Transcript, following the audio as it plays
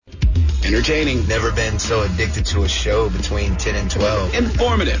Entertaining. Never been so addicted to a show between 10 and 12.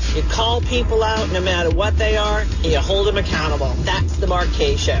 Informative. You call people out no matter what they are, and you hold them accountable. That's the Mark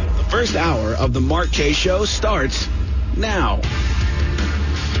Kaye Show. The first hour of the Mark Kaye Show starts now.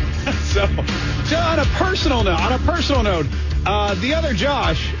 So on a personal note, the other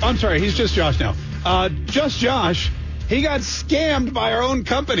Josh, I'm sorry, he's just Josh now. Just Josh, he got scammed by our own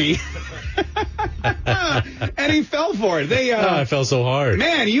company. And he fell for it. I fell so hard.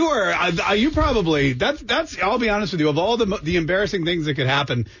 Man, you probably, that's, I'll be honest with you, of all the embarrassing things that could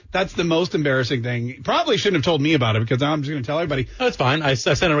happen, that's the most embarrassing thing. Probably shouldn't have told me about it because I'm just going to tell everybody. That's fine. I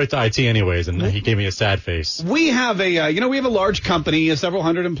sent it right to IT anyways, and he gave me a sad face. We have we have a large company, several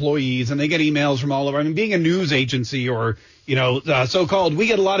hundred employees, and they get emails from all over. I mean, being a news agency or, so-called, we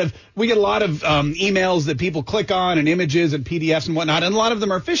get a lot of emails that people click on and images and PDFs and whatnot, and a lot of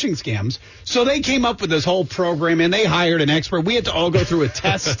them are phishing scams. So they came up with this whole program, and they hired an expert. We had to all go through a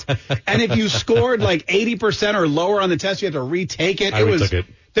test, and if you scored like 80% or lower on the test, you had to retake it. I retook it.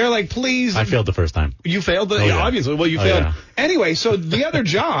 They're like, please. I failed the first time. You failed? Yeah. Obviously. Well, you failed. Yeah. Anyway, so the other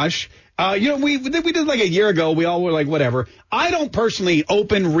Josh, we did like a year ago. We all were like, whatever. I don't personally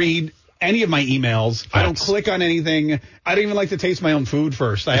read any of my emails. I don't click on anything. I don't even like to taste my own food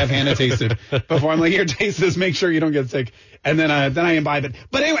first. I have Hannah taste it before. I'm like, here, taste this. Make sure you don't get sick. And then I imbibe it.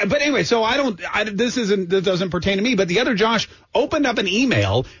 But anyway, so this doesn't pertain to me. But the other Josh opened up an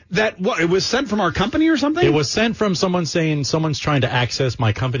email that it was sent from our company or something? It was sent from someone saying someone's trying to access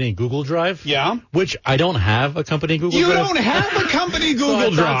my company Google Drive. Yeah. Which I don't have a company Google Drive. You don't have a company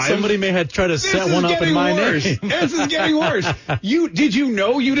Google Drive. Somebody may have tried to set one up in my name. This is getting worse. Did you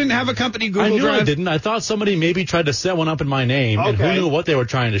know you didn't have a company Google Drive? I knew I didn't. I thought somebody maybe tried to set one up in my name, and who knew what they were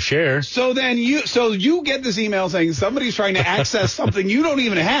trying to share. So then you get this email saying somebody's trying to access something you don't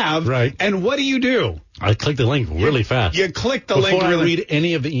even have. Right. And what do? I clicked the link really fast. You click the link before I read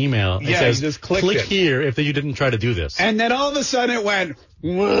any of the email. It says, you just click here if you didn't try to do this. And then all of a sudden it went.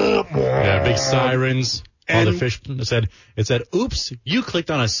 Yeah, big sirens. All the fish said, oops, you clicked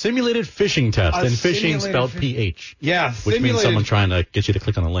on a simulated phishing test. And phishing spelled PH. Yeah. Which means someone trying to get you to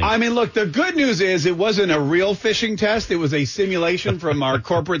click on the link. I mean, look, the good news is it wasn't a real phishing test. It was a simulation from our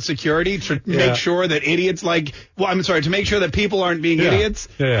corporate security to make sure that to make sure that people aren't being idiots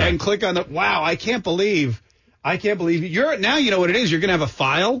and click on wow, I can't believe now you know what it is. You're going to have a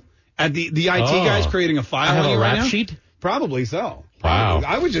file at the IT guys creating a file. I have a rap rap sheet? Probably so. Wow.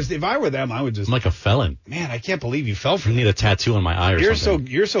 I would if I were them, I would just. I'm like a felon. Man, I can't believe you fell for that. I need a tattoo on my eye or something.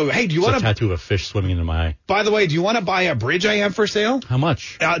 Hey, do you want a tattoo of a fish swimming into my eye? By the way, do you want to buy a bridge I have for sale? How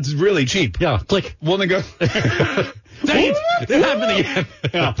much? It's really cheap. Yeah, click. We'll go. Dang it! It happened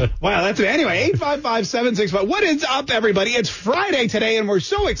again. Wow, that's it. Anyway, 855-765. What is up, everybody? It's Friday today, and we're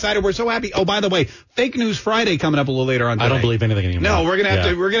so excited. We're so happy. Oh, by the way, Fake News Friday coming up a little later on today. I don't believe anything anymore. No, we're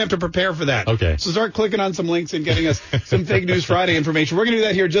gonna have to prepare for that. Okay. So start clicking on some links and getting us some Fake News Friday information. We're gonna do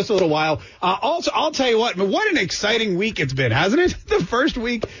that here in just a little while. Also, I'll tell you what an exciting week it's been, hasn't it? The first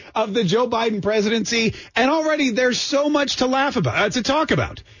week of the Joe Biden presidency, and already there's so much to laugh about, to talk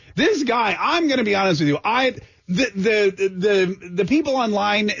about. This guy, I'm going to be honest with you, the people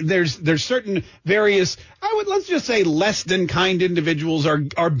online, there's certain various, let's just say less than kind individuals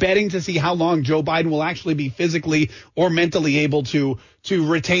are betting to see how long Joe Biden will actually be physically or mentally able to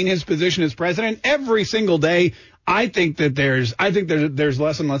retain his position as president. Every single day, I think there's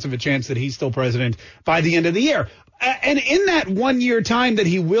less and less of a chance that he's still president by the end of the year. And in that 1 year time that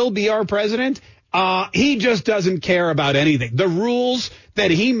he will be our president, he just doesn't care about anything. The rules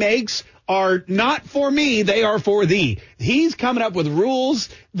that he makes are not for me, they are for thee. He's coming up with rules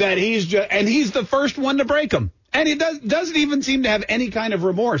that he's the first one to break them. And he doesn't even seem to have any kind of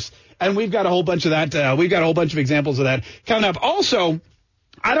remorse. And we've got a whole bunch of that. We've got a whole bunch of examples of that coming up. Also,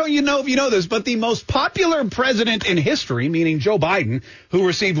 I don't know if you know this, but the most popular president in history, meaning Joe Biden, who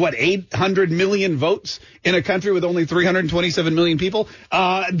received, 800 million votes in a country with only 327 million people,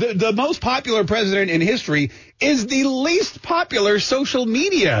 the most popular president in history is the least popular social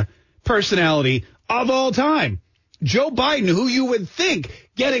media personality of all time. Joe Biden, who you would think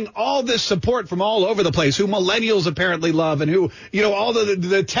getting all this support from all over the place, who millennials apparently love, and who, all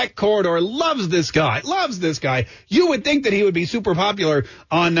the tech corridor loves this guy. You would think that he would be super popular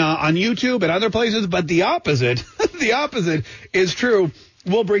on YouTube and other places, but the opposite is true.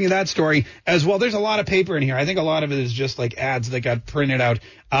 We'll bring you that story as well. There's a lot of paper in here. I think a lot of it is just like ads that got printed out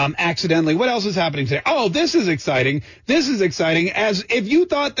accidentally. What else is happening today? Oh, this is exciting. As if you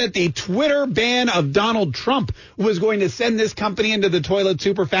thought that the Twitter ban of Donald Trump was going to send this company into the toilet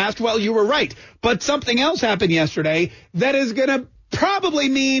super fast, well, you were right. But something else happened yesterday that is going to probably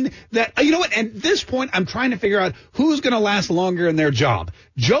mean that, you know what, at this point, I'm trying to figure out who's going to last longer in their job,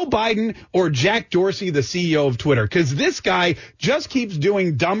 Joe Biden or Jack Dorsey, the CEO of Twitter, because this guy just keeps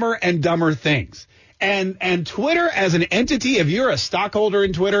doing dumber and dumber things. And Twitter as an entity, if you're a stockholder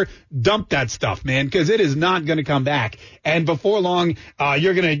in Twitter, dump that stuff, man, because it is not going to come back. And before long,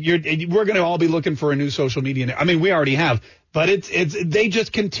 we're going to all be looking for a new social media. I mean, we already have, but they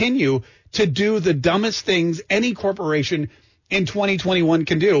just continue to do the dumbest things any corporation in 2021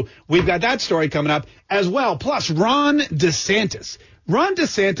 can do. We've got that story coming up as well. Plus, Ron DeSantis. Ron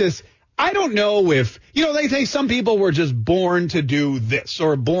DeSantis, I don't know if, they say some people were just born to do this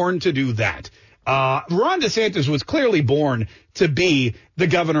or born to do that. Ron DeSantis was clearly born to be the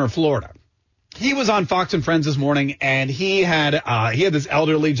governor of Florida. He was on Fox and Friends this morning, and he had this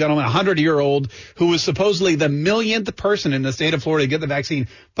elderly gentleman, 100-year-old, who was supposedly the millionth person in the state of Florida to get the vaccine.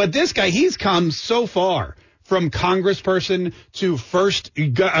 But this guy, he's come so far from congressperson to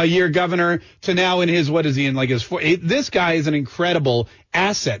first-year governor to now in his, what is he in, like his this guy is an incredible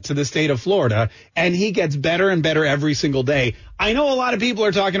asset to the state of Florida, and he gets better and better every single day. I know a lot of people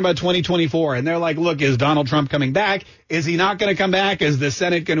are talking about 2024, and they're like, look, is Donald Trump coming back? Is he not going to come back? Is the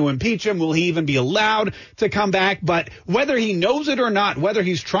Senate going to impeach him? Will he even be allowed to come back? But whether he knows it or not, whether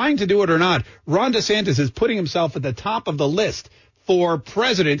he's trying to do it or not, Ron DeSantis is putting himself at the top of the list for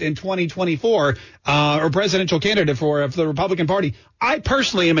president in 2024, or presidential candidate for the Republican Party. I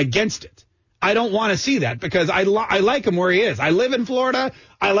personally am against it. I don't want to see that because I like him where he is. I live in Florida.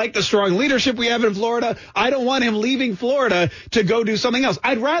 I like the strong leadership we have in Florida. I don't want him leaving Florida to go do something else.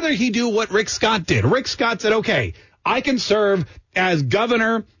 I'd rather he do what Rick Scott did. Rick Scott said, okay, I can serve as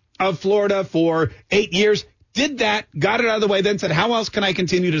governor of Florida for 8 years. Did that, got it out of the way, then said, how else can I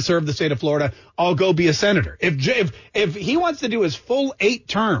continue to serve the state of Florida? I'll go be a senator. If he wants to do his full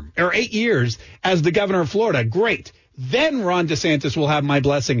 8 years as the governor of Florida, great. Then Ron DeSantis will have my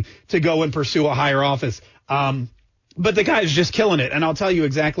blessing to go and pursue a higher office. But the guy is just killing it. And I'll tell you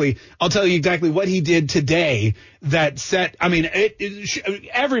exactly what he did today that set,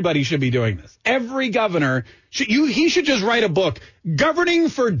 everybody should be doing this. Every governor, he should just write a book, Governing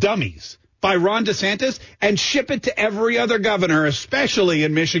for Dummies, by Ron DeSantis, and ship it to every other governor, especially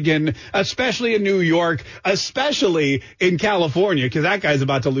in Michigan, especially in New York, especially in California, because that guy's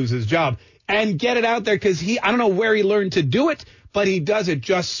about to lose his job, and get it out there because I don't know where he learned to do it, but he does it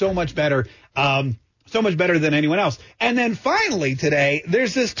just so much better than anyone else. And then finally today,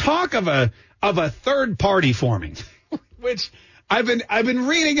 there's this talk of a third party forming, which I've been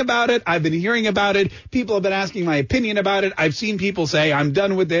reading about it. I've been hearing about it. People have been asking my opinion about it. I've seen people say, I'm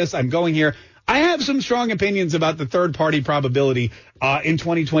done with this. I'm going here. I have some strong opinions about the third party probability in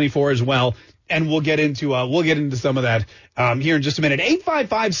 2024 as well. And we'll get into some of that here in just a minute.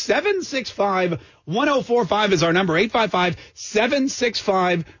 855-765-1045 is our number.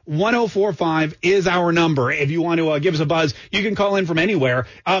 855-765-1045 is our number. If you want to give us a buzz, you can call in from anywhere.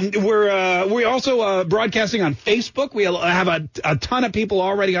 We're also broadcasting on Facebook. We have a ton of people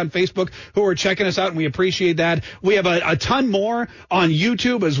already on Facebook who are checking us out, and we appreciate that. We have a ton more on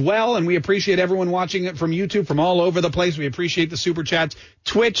YouTube as well, and we appreciate everyone watching it from YouTube from all over the place. We appreciate the super chats.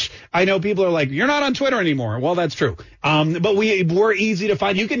 Twitch, I know people are like, you're not on Twitter anymore. Well, that's true. But we're easy to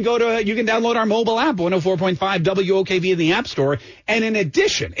find. You can download our mobile app, 104.5 WOKV in the App Store. And in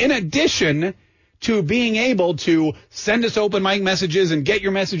addition to being able to send us open mic messages and get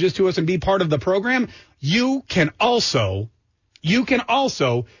your messages to us and be part of the program, you can also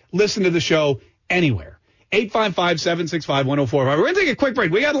listen to the show anywhere. 855-765-1045. We're going to take a quick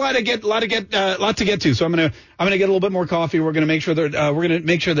break. We got a lot to get to. So I'm going to get a little bit more coffee. We're going to make sure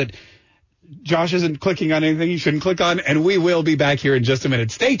that Josh isn't clicking on anything he shouldn't click on, and we will be back here in just a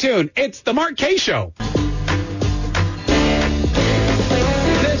minute. Stay tuned. It's the Mark K Show.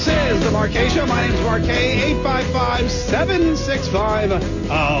 This is the Mark K Show. My name is Mark K.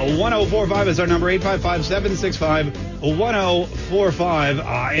 855-765-1045 is our number.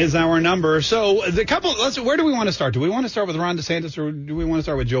 855-765-1045 is our number. So where do we want to start? Do we want to start with Ron DeSantis, or do we want to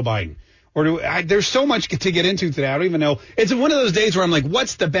start with Joe Biden? Or there's so much to get into today. I don't even know. It's one of those days where I'm like,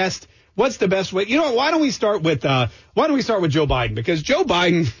 what's the best way? You know what? Why don't we start with Joe Biden? Because Joe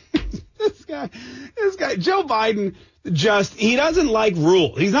Biden, this guy, Joe Biden, he doesn't like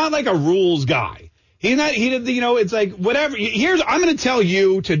rules. He's not like a rules guy. It's like, whatever. I'm going to tell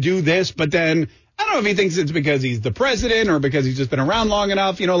you to do this, but then I don't know if he thinks it's because he's the president or because he's just been around long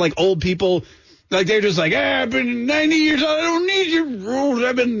enough, like old people. Like, they're just like, I've been 90 years old. I don't need your rules.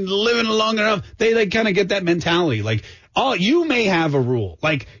 I've been living long enough. They kind of get that mentality. Like, you may have a rule.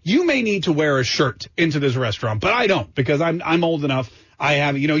 Like, you may need to wear a shirt into this restaurant, but I don't, because I'm old enough. I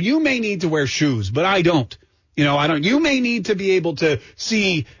have, you may need to wear shoes, but I don't. You may need to be able to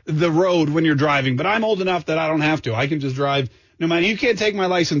see the road when you're driving, but I'm old enough that I don't have to. I can just drive no matter. You can't take my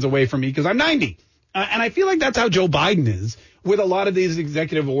license away from me because I'm 90. And I feel like that's how Joe Biden is with a lot of these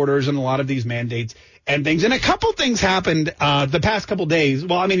executive orders and a lot of these mandates and things. And a couple things happened the past couple days.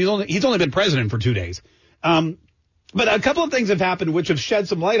 Well, I mean, he's only been president for 2 days. But a couple of things have happened which have shed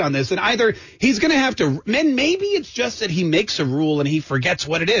some light on this. And either he's going to have to, maybe it's just that he makes a rule and he forgets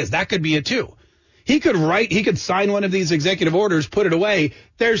what it is. That could be it too. He could sign one of these executive orders, put it away.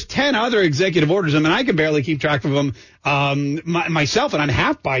 There's 10 other executive orders. I mean, I can barely keep track of them myself, and I'm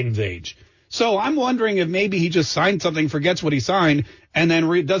half Biden's age. So I'm wondering if maybe he just signed something, forgets what he signed, and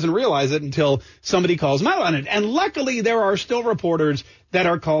then doesn't realize it until somebody calls him out on it. And luckily, there are still reporters that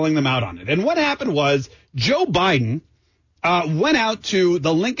are calling them out on it. And what happened was Joe Biden went out to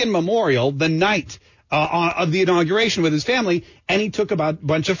the Lincoln Memorial the night of the inauguration with his family, and he took a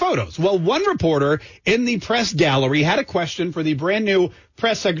bunch of photos. Well, one reporter in the press gallery had a question for the brand new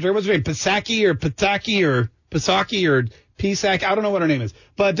press secretary. What's her name? Psaki or Pisak? I don't know what her name is.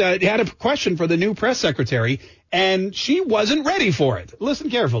 But he had a question for the new press secretary, and she wasn't ready for it. Listen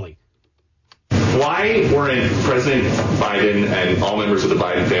carefully. Why weren't President Biden and all members of the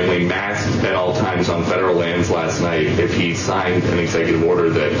Biden family masked at all times on federal lands last night if he signed an executive order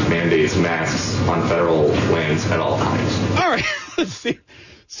that mandates masks on federal lands at all times? All right.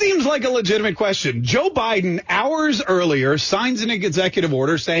 Seems like a legitimate question. Joe Biden, hours earlier, signs an executive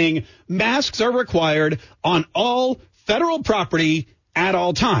order saying masks are required on all federal property at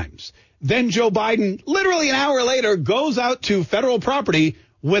all times. Then Joe Biden, literally an hour later, goes out to federal property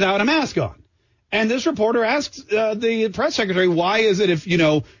without a mask on. And this reporter asks the press secretary, why is it if,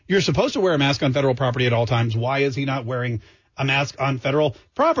 you're supposed to wear a mask on federal property at all times, why is he not wearing a mask on federal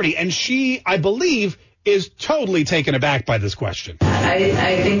property? And she, I believe, is totally taken aback by this question.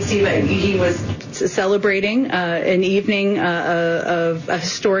 I think, Steve, he was celebrating an evening of a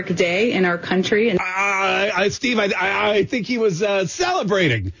historic day in our country. And Steve, I think he was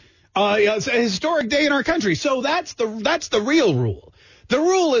celebrating it's a historic day in our country. So that's the real rule. The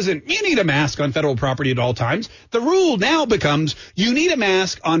rule isn't you need a mask on federal property at all times. The rule now becomes you need a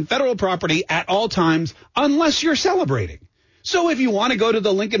mask on federal property at all times unless you're celebrating. So if you want to go to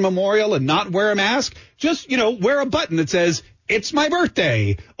the Lincoln Memorial and not wear a mask, just, wear a button that says it's my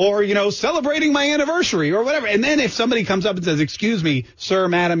birthday or, celebrating my anniversary or whatever. And then if somebody comes up and says, excuse me, sir,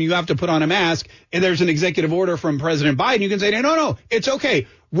 madam, you have to put on a mask and there's an executive order from President Biden, you can say, no, it's okay.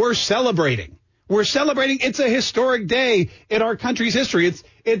 We're celebrating. We're celebrating. It's a historic day in our country's history.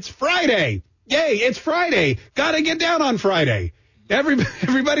 It's Friday. Yay, it's Friday. Got to get down on Friday.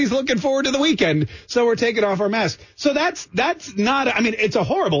 Everybody's looking forward to the weekend, so we're taking off our masks. So that's not. I mean, it's a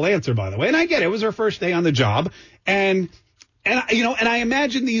horrible answer, by the way, and I get it. It was her first day on the job, and I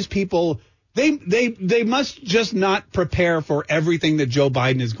imagine these people they must just not prepare for everything that Joe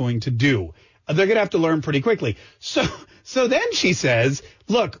Biden is going to do. They're going to have to learn pretty quickly. So then she says,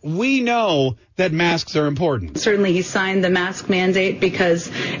 look, we know that masks are important. Certainly he signed the mask mandate because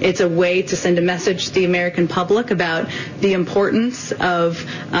it's a way to send a message to the American public about the importance of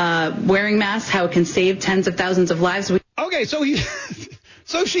wearing masks, how it can save tens of thousands of lives. Okay,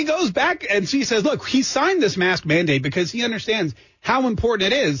 so she goes back and she says, look, he signed this mask mandate because he understands how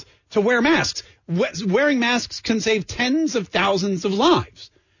important it is to wear masks. Wearing masks can save tens of thousands of lives.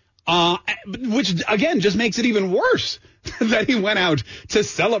 Which again just makes it even worse that he went out to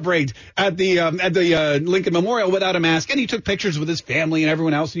celebrate at the Lincoln Memorial without a mask, and he took pictures with his family and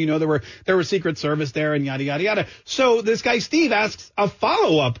everyone else, and there were Secret Service there and yada yada yada. So this guy Steve asks a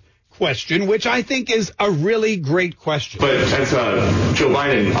follow-up question, which I think is a really great question. But as Joe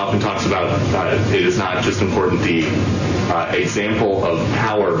Biden often talks about, it is not just important the example of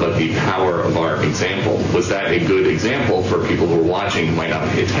power, but the power of our example. Was that a good example for people who are watching who might not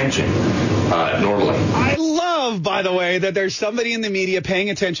pay attention normally? I love, by the way, that there's somebody in the media paying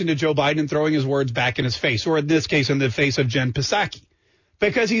attention to Joe Biden and throwing his words back in his face, or in this case, in the face of Jen Psaki.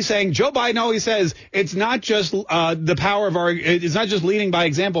 Because he's saying Joe Biden always says it's not just the power of our, it's not just leading by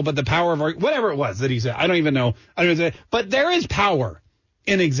example, but the power of our, whatever it was that he said. I don't even know. But there is power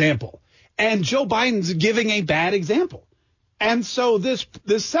in example. And Joe Biden's giving a bad example. And so this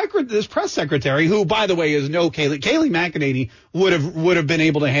press secretary, who, by the way, is no Kayleigh McEnany, would have been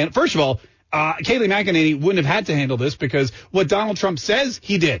able to handle. First of all, Kayleigh McEnany wouldn't have had to handle this because what Donald Trump says,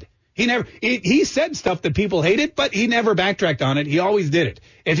 he did. He said stuff that people hated, but he never backtracked on it. He always did it.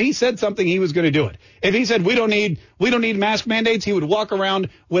 If he said something, he was going to do it. If he said we don't need mask mandates, he would walk around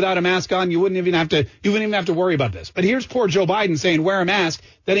without a mask on. You wouldn't even have to worry about this. But here's poor Joe Biden saying wear a mask.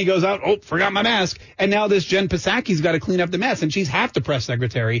 Then he goes out, forgot my mask. And now this Jen Psaki's got to clean up the mess. And she's half the press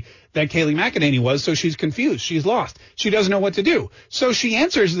secretary that Kayleigh McEnany was. So she's confused. She's lost. She doesn't know what to do. So she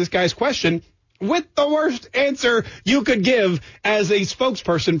answers this guy's question with the worst answer you could give as a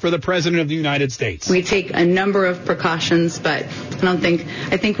spokesperson for the President of the United States. We take a number of precautions, but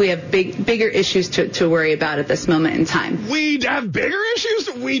I think we have bigger issues to worry about at this moment in time. We have bigger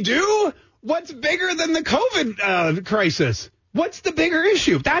issues? We do? What's bigger than the COVID crisis? What's the bigger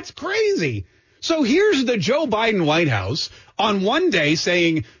issue? That's crazy. So here's the Joe Biden White House on one day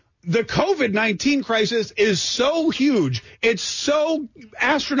saying, the COVID-19 crisis is so huge. It's so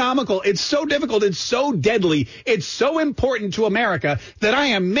astronomical. It's so difficult. It's so deadly. It's so important to America that I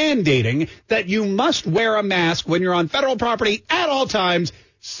am mandating that you must wear a mask when you're on federal property at all times.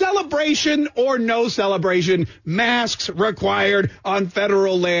 Celebration or no celebration, masks required on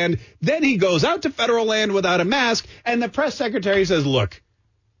federal land. Then he goes out to federal land without a mask, and the press secretary says, look,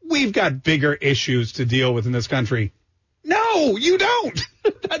 we've got bigger issues to deal with in this country. No, you don't.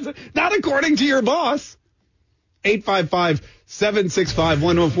 That's not according to your boss.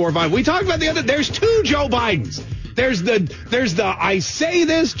 855-765-1045. We talked about there's two Joe Bidens. There's the I say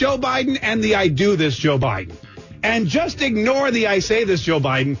this Joe Biden and the I do this Joe Biden. And just ignore the I say this Joe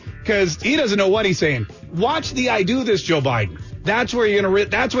Biden because he doesn't know what he's saying. Watch the I do this Joe Biden. That's when you're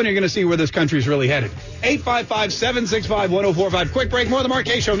going to see where this country's really headed. 855-765-1045. Quick break. More of the Mark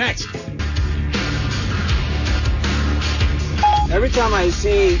Kaye Show next. Every time I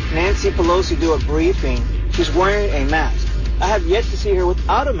see Nancy Pelosi do a briefing, she's wearing a mask. I have yet to see her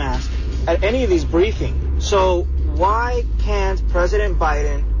without a mask at any of these briefings. So why can't President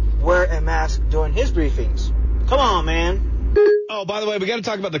Biden wear a mask during his briefings? Come on, man. Oh, by the way, we got to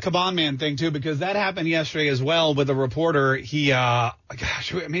talk about the Come On Man thing, too, because that happened yesterday as well with a reporter.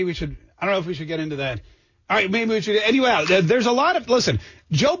 Maybe we should, I don't know if we should get into that. All right, maybe we should. Anyway, there's a lot of, listen,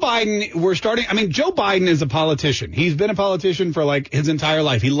 Joe Biden, Joe Biden is a politician. He's been a politician for like his entire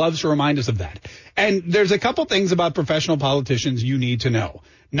life. He loves to remind us of that. And there's a couple things about professional politicians you need to know.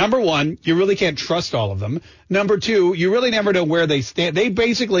 Number one, you really can't trust all of them. Number two, you really never know where they stand. They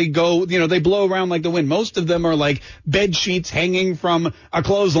basically go, they blow around like the wind. Most of them are like bed sheets hanging from a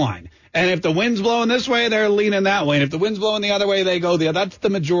clothesline. And if the wind's blowing this way, they're leaning that way. And if the wind's blowing the other way, they go the other. That's the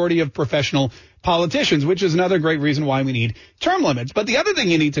majority of professional politicians, which is another great reason why we need term limits. But the other thing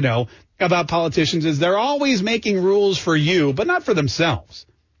you need to know about politicians is they're always making rules for you, but not for themselves.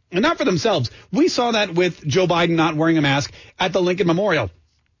 And not for themselves. We saw that with Joe Biden not wearing a mask at the Lincoln Memorial.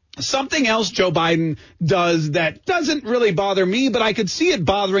 Something else Joe Biden does that doesn't really bother me, but I could see it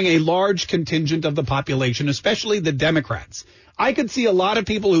bothering a large contingent of the population, especially the Democrats. I could see a lot of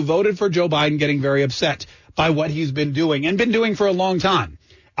people who voted for Joe Biden getting very upset by what he's been doing and been doing for a long time.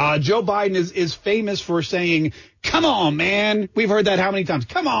 Joe Biden is famous for saying, come on, man. We've heard that how many times?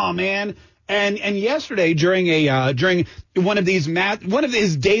 Come on, man. And yesterday during one of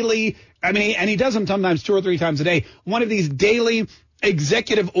his daily, and he does them sometimes 2 or 3 times a day, one of these daily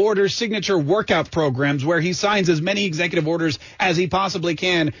executive order signature workout programs where he signs as many executive orders as he possibly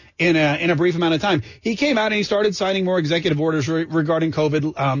can in a brief amount of time. He came out and he started signing more executive orders regarding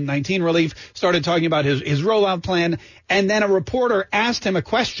COVID-19 relief, started talking about his rollout plan, and then a reporter asked him a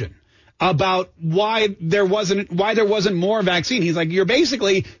question about why there wasn't more vaccine. He's like, you're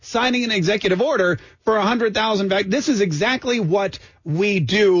basically signing an executive order for 100,000 vaccines. This is exactly what we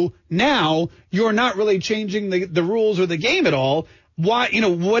do now. You're not really changing the rules or the game at all. Why,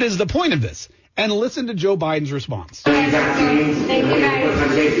 what is the point of this? And listen to Joe Biden's response. Is that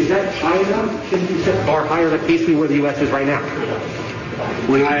high enough? Shouldn't you set the bar higher than basically where the U.S. is right now?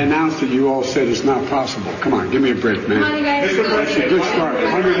 When I announced it, you all said it's not possible. Come on, give me a break, man. Come on, guys. That's a good start.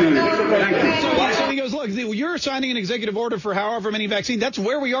 100 minutes. Thank you. So he goes, look, you're signing an executive order for however many vaccines. That's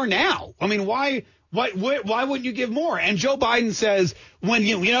where we are now. I mean, why wouldn't you give more? And Joe Biden says, when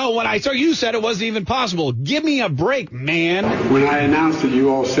I saw you said it wasn't even possible. Give me a break, man. When I announced it,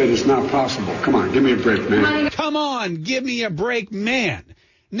 you all said it's not possible. Come on, give me a break, man. Come on, give me a break, man.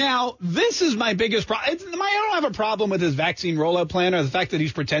 Now, this is my biggest problem. I don't have a problem with his vaccine rollout plan or the fact that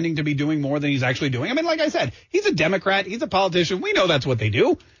he's pretending to be doing more than he's actually doing. I mean, like I said, he's a Democrat. He's a politician. We know that's what they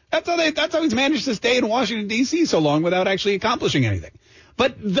do. That's how he's managed to stay in Washington, D.C. so long without actually accomplishing anything.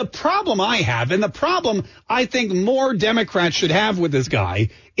 But the problem I have, and the problem I think more Democrats should have with this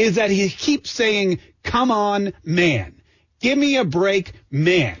guy, is that he keeps saying, come on, man. Give me a break,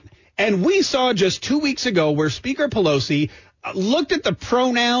 man. And we saw just 2 weeks ago where Speaker Pelosi looked at the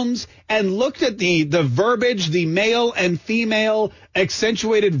pronouns and looked at the verbiage, the male and female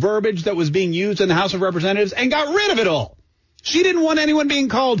accentuated verbiage that was being used in the House of Representatives and got rid of it all. She didn't want anyone being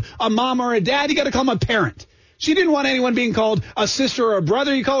called a mom or a dad. You got to call them a parent. She didn't want anyone being called a sister or a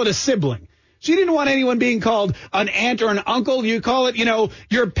brother. You call it a sibling. She didn't want anyone being called an aunt or an uncle. You call it,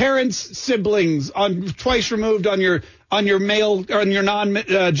 your parents' siblings on twice removed on your male or on your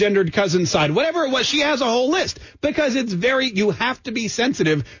non-gendered cousin side. Whatever it was, she has a whole list because you have to be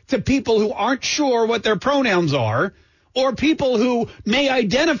sensitive to people who aren't sure what their pronouns are or people who may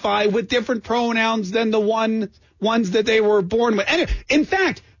identify with different pronouns than the ones that they were born with. And in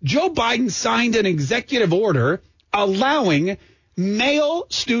fact, Joe Biden signed an executive order allowing male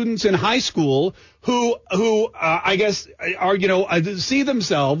students in high school who I guess are see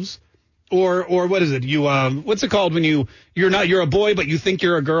themselves or what is it? What's it called when you're a boy but you think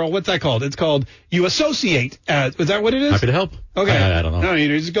you're a girl? What's that called? It's called you associate. Is that what it is? Happy to help. Okay, I don't know. No, you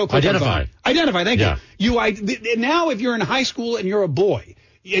just go click identify. Identify. Thank you. Yeah. Now if you're in high school and you're a boy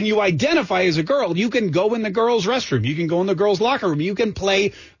and you identify as a girl, you can go in the girls' restroom. You can go in the girls' locker room. You can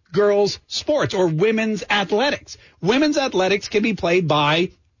play girls' sports or women's athletics. Women's athletics can be played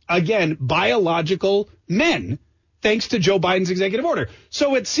by, again, biological men, thanks to Joe Biden's executive order.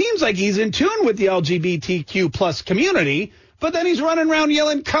 So it seems like he's in tune with the LGBTQ plus community, but then he's running around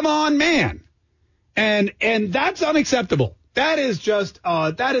yelling, "Come on, man." And that's unacceptable. That is just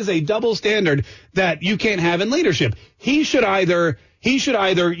that is a double standard that you can't have in leadership. He should either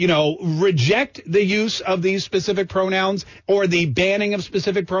reject the use of these specific pronouns or the banning of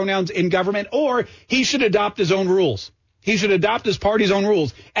specific pronouns in government, or he should adopt his own rules. He should adopt his party's own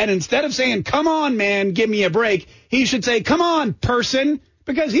rules. And instead of saying, "Come on, man, give me a break," he should say, "Come on, person,"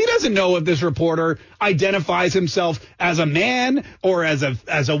 because he doesn't know if this reporter identifies himself as a man or as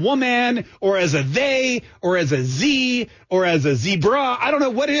a woman or as a they or as a Z or as a zebra. I don't know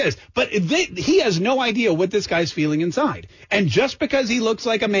what it is, but he has no idea what this guy's feeling inside. And just because he looks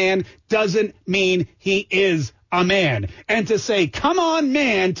like a man doesn't mean he is a man. And to say, "Come on,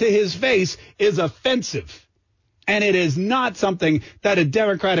 man," to his face is offensive. And it is not something that a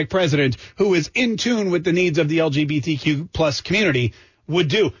Democratic president who is in tune with the needs of the LGBTQ plus community would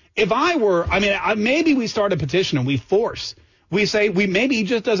do. If I were, maybe we start a petition and we say maybe he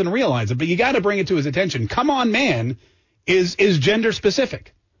just doesn't realize it, but you got to bring it to his attention. "Come on, man" is gender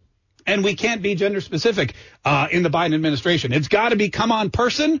specific. And we can't be gender specific in the Biden administration. It's got to be "come on,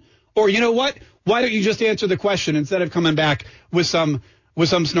 person," or you know what? Why don't you just answer the question instead of coming back with some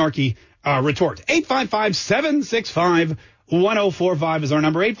snarky retort? 855-765-1045 is our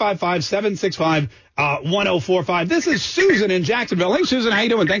number. 855-765-1045. This is Susan in Jacksonville. Hey, Susan, how you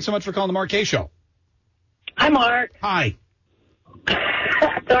doing? Thanks so much for calling the Mark K Show. Hi, Mark. Hi.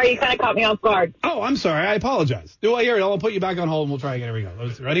 Sorry, you kind of caught me off guard. Oh, I'm sorry. I apologize. Do I hear it? I'll put you back on hold and we'll try again. Here we go.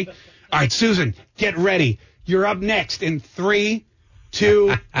 Ready? All right, Susan, get ready. You're up next in 3,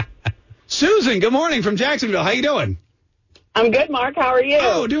 2. Susan, good morning from Jacksonville. How you doing? I'm good, Mark. How are you?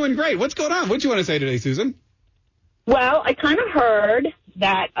 Oh, doing great. What's going on? What do you want to say today, Susan? Well, I kind of heard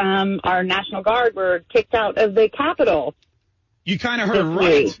that our National Guard were kicked out of the Capitol. You kind of heard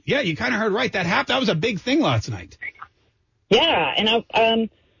right. Yeah, you kind of heard right. That was a big thing last night. Yeah, and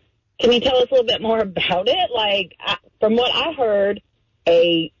can you tell us a little bit more about it? Like, from what I heard,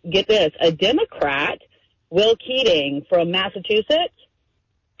 a Democrat, Will Keating from Massachusetts,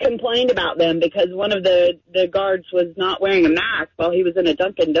 complained about them because one of the guards was not wearing a mask while he was in a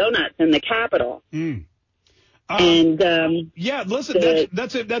Dunkin' Donuts in the Capitol. Yeah, listen,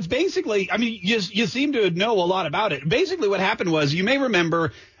 that's basically, you seem to know a lot about it. Basically what happened was, you may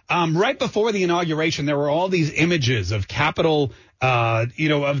remember, right before the inauguration, there were all these images of Capitol, of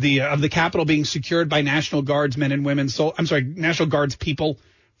the Capitol being secured by National Guardsmen and women. National Guards people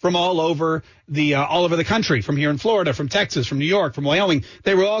from all over the country, from here in Florida, from Texas, from New York, from Wyoming.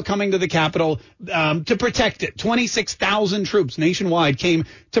 They were all coming to the Capitol to protect it. 26,000 troops nationwide came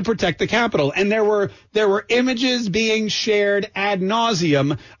to protect the Capitol. And there were images being shared ad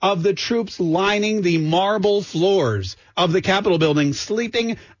nauseum of the troops lining the marble floors of the Capitol building,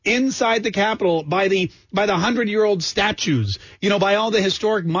 sleeping inside the Capitol by the 100-year-old statues, by all the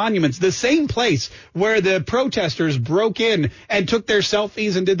historic monuments, the same place where the protesters broke in and took their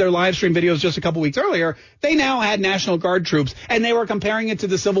selfies and did their live stream videos just a couple weeks earlier. They now had National Guard troops, and they were comparing it to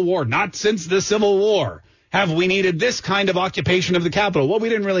the Civil War. Not since the Civil War have we needed this kind of occupation of the Capitol. Well, we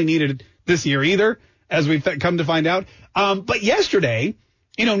didn't really need it this year either, as we've come to find out. But yesterday,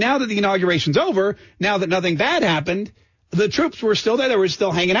 now that the inauguration's over, now that nothing bad happened, the troops were still there. They were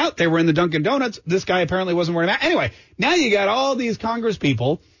still hanging out. They were in the Dunkin' Donuts. This guy apparently wasn't wearing a mask. Anyway, now you got all these Congress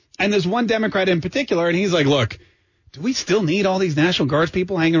people and this one Democrat in particular, and he's like, look, do we still need all these National Guards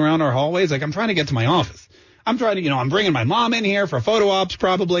people hanging around our hallways? Like, I'm trying to get to my office. I'm trying to, I'm bringing my mom in here for photo ops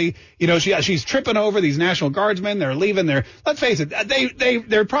probably. She's tripping over these National Guardsmen. They're leaving their, let's face it,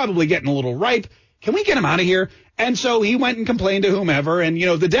 they're probably getting a little ripe. Can we get them out of here? And so he went and complained to whomever. And,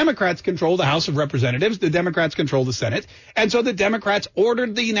 the Democrats control the House of Representatives. The Democrats control the Senate. And so the Democrats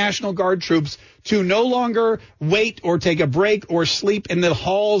ordered the National Guard troops to no longer wait or take a break or sleep in the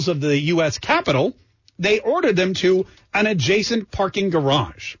halls of the U.S. Capitol. They ordered them to an adjacent parking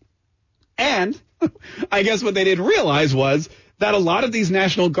garage. And I guess what they didn't realize was that a lot of these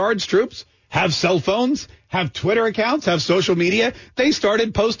National Guards troops have cell phones, have Twitter accounts, have social media. They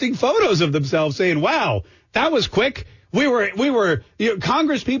started posting photos of themselves saying, wow, that was quick.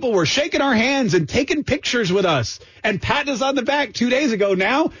 Congress people were shaking our hands and taking pictures with us and patting us on the back 2 days ago.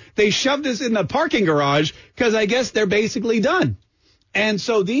 Now they shoved us in the parking garage because I guess they're basically done. And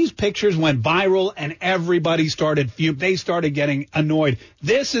so these pictures went viral and everybody started getting annoyed.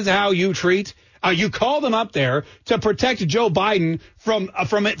 This is how you treat. You call them up there to protect Joe Biden from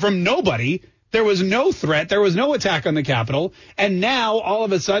nobody. There was no threat. There was no attack on the Capitol. And now, all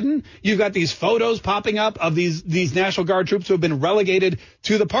of a sudden, you've got these photos popping up of these National Guard troops who have been relegated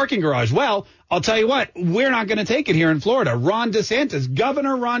to the parking garage. Well, I'll tell you what, we're not going to take it here in Florida.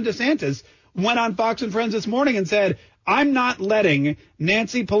 Governor Ron DeSantis, went on Fox and Friends this morning and said, I'm not letting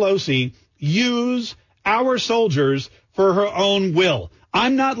Nancy Pelosi use our soldiers for her own will.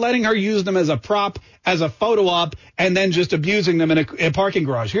 I'm not letting her use them as a prop, as a photo op, and then just abusing them in a parking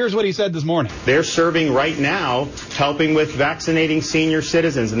garage. Here's what he said this morning. They're serving right now, helping with vaccinating senior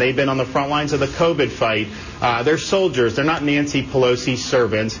citizens, and they've been on the front lines of the COVID fight. They're soldiers. They're not Nancy Pelosi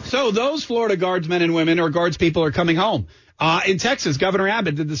servants. So those Florida guardsmen and women or guards people are coming home. In Texas, Governor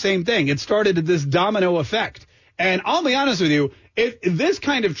Abbott did the same thing. It started this domino effect. And I'll be honest with you, this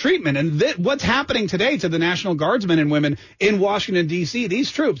kind of treatment and what's happening today to the National Guardsmen and women in Washington, D.C.,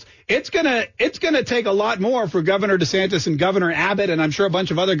 these troops, it's gonna take a lot more for Governor DeSantis and Governor Abbott and I'm sure a bunch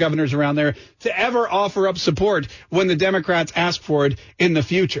of other governors around there to ever offer up support when the Democrats ask for it in the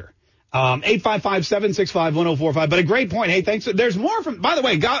future. 855-765-1045. But a great point. Hey, thanks. There's more from, by the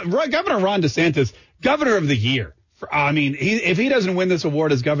way, Governor Ron DeSantis, Governor of the Year. If he doesn't win this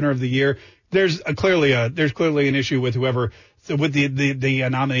award as Governor of the Year, there's clearly an issue with the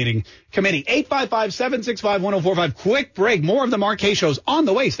nominating committee. 855-765-1045. Quick break. More of the Mark Kaye Show's on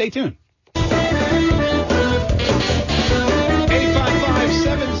the way. Stay tuned.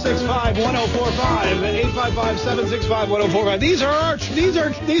 855-765-1045. 855-765-1045.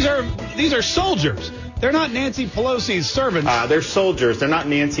 These are soldiers. They're not Nancy Pelosi's servants. They're soldiers. They're not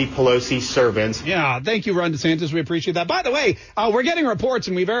Nancy Pelosi's servants. Yeah, thank you, Ron DeSantis. We appreciate that. By the way, we're getting reports,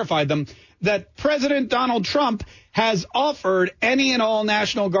 and we verified them, that President Donald Trump has offered any and all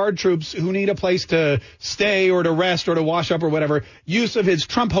National Guard troops who need a place to stay or to rest or to wash up or whatever, use of his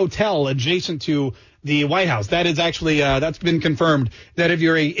Trump Hotel adjacent to the White House. That is actually that's been confirmed, that if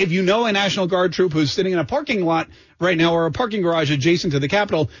you know a National Guard troop who's sitting in a parking lot right now or a parking garage adjacent to the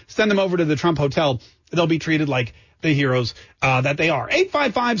Capitol, send them over to the Trump Hotel. They'll be treated like the heroes that they are.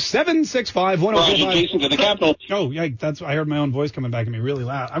 855-765-1045. Adjacent to the Capitol. Oh, yeah, I heard my own voice coming back at me really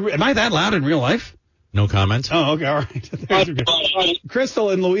loud. Am I that loud in real life? No comment. Oh, okay, all right.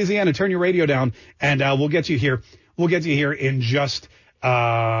 Crystal in Louisiana, turn your radio down, and we'll get you here. We'll get you here in just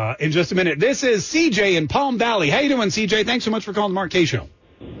a minute. This is CJ in Palm Valley. How you doing, CJ? Thanks so much for calling the Mark Kaye Show.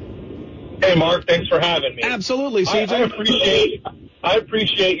 Hey, Mark. Thanks for having me. Absolutely, CJ. I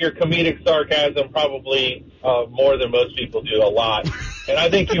appreciate your comedic sarcasm probably more than most people do, a lot. And I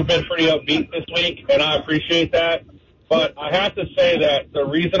think you've been pretty upbeat this week, and I appreciate that. But I have to say that the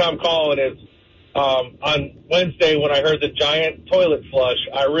reason I'm calling is on Wednesday when I heard the giant toilet flush,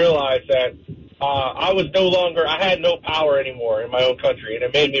 I realized that I had no power anymore in my own country, and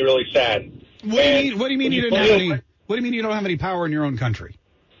it made me really sad. What do you mean you don't have any power in your own country?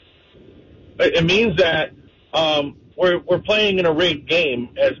 It means that we're playing in a rigged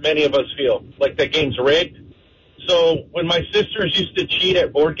game, as many of us feel, like the game's rigged. So when my sisters used to cheat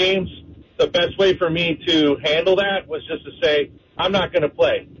at board games, the best way for me to handle that was just to say, I'm not going to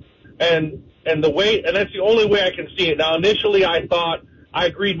play. And that's the only way I can see it. Now, initially I thought, I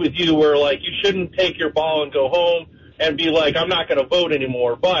agreed with you where, like, you shouldn't take your ball and go home and be like, I'm not going to vote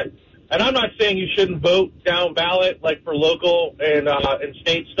anymore. And I'm not saying you shouldn't vote down ballot, like for local and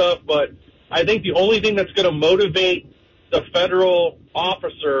state stuff, but I think the only thing that's going to motivate the federal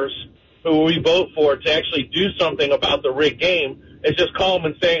officers who we vote for to actually do something about the rigged game is just call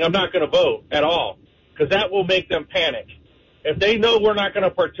them and saying, I'm not going to vote at all, because that will make them panic. If they know we're not going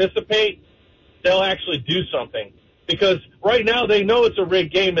to participate, they'll actually do something. Because right now they know it's a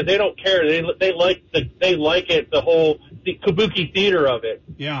rigged game and they don't care. They like it, the kabuki theater of it.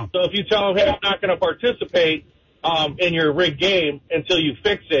 Yeah. So if you tell them, hey, I'm not going to participate in your rigged game until you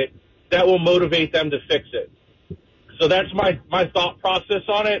fix it, that will motivate them to fix it. So that's my thought process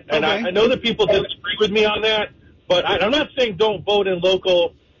on it. And okay. I know that people disagree with me on that, but I'm not saying don't vote in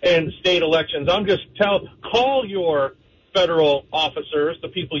local and state elections. I'm just call your federal officers, the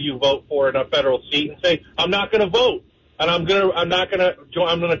people you vote for in a federal seat, and say, I'm not going to vote, and I'm not going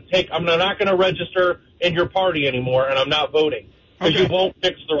to register in your party anymore, and I'm not voting because you won't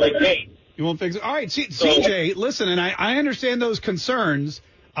fix the rigged game. You won't fix it. All right, CJ, listen, and I understand those concerns.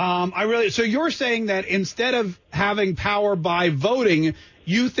 So you're saying that instead of having power by voting,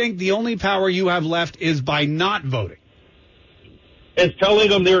 you think the only power you have left is by not voting? It's telling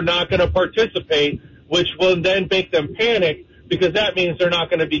them they're not going to participate, which will then make them panic because that means they're not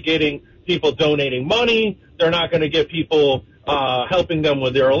going to be getting people donating money. They're not going to get people helping them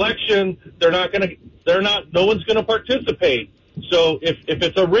with their election. No one's going to participate. So if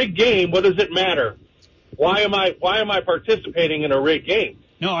it's a rigged game, what does it matter? Why am I participating in a rigged game?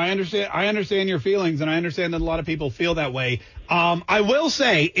 No, I understand your feelings, and I understand that a lot of people feel that way. I will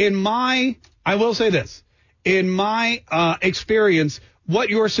say this. In my experience, what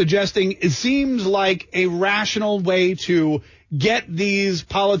you're suggesting seems like a rational way to get these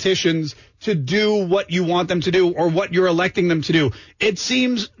politicians to do what you want them to do or what you're electing them to do. It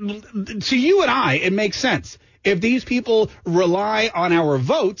seems to you and I, it makes sense. If these people rely on our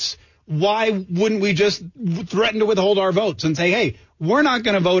votes, why wouldn't we just threaten to withhold our votes and say, hey, we're not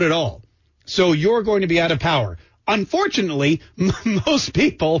going to vote at all, so you're going to be out of power? Unfortunately, most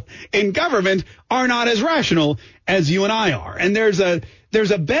people in government are not as rational as you and I are. And there's a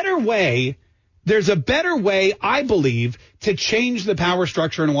better way, I believe, to change the power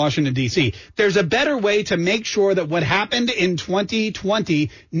structure in Washington, D.C. There's a better way to make sure that what happened in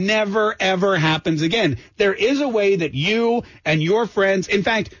 2020 never, ever happens again. There is a way that you and your friends, in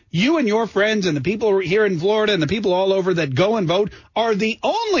fact, you and your friends and the people here in Florida and the people all over that go and vote are the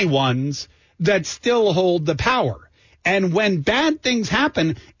only ones that still hold the power. And when bad things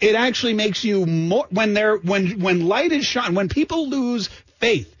happen, it actually makes you more, when light is shone, when people lose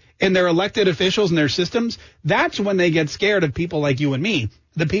faith in their elected officials and their systems, that's when they get scared of people like you and me,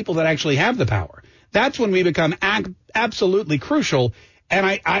 the people that actually have the power. That's when we become absolutely crucial. And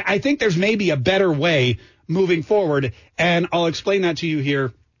I think there's maybe a better way moving forward. And I'll explain that to you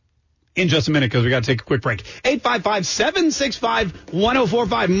here in just a minute because we got to take a quick break.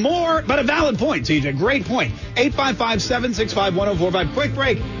 855-765-1045. More, but a valid point, CJ. Great point. 855-765-1045. Quick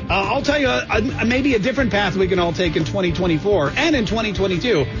break. I'll tell you maybe a different path we can all take in 2024 and in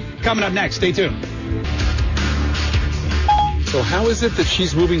 2022. Coming up next. Stay tuned. So how is it that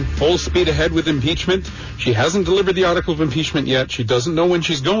she's moving full speed ahead with impeachment? She hasn't delivered the article of impeachment yet. She doesn't know when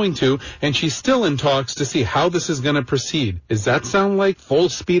she's going to, and she's still in talks to see how this is going to proceed. Does that sound like full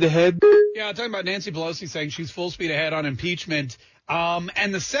speed ahead? Yeah, I'm talking about Nancy Pelosi saying she's full speed ahead on impeachment.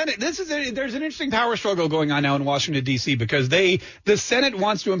 And the Senate, there's an interesting power struggle going on now in Washington, D.C., because the Senate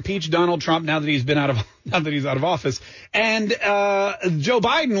wants to impeach Donald Trump now that he's out of office. And Joe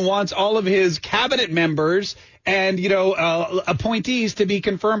Biden wants all of his cabinet members and, appointees to be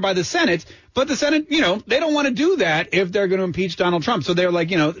confirmed by the Senate. But the Senate, they don't want to do that if they're going to impeach Donald Trump. So they're like,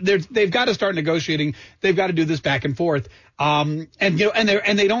 they've got to start negotiating. They've got to do this back and forth. And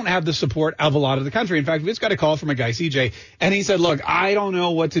they don't have the support of a lot of the country. In fact, we just got a call from a guy, CJ, and he said, look, I don't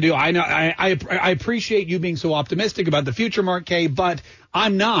know what to do. I appreciate you being so optimistic about the future, Mark K., but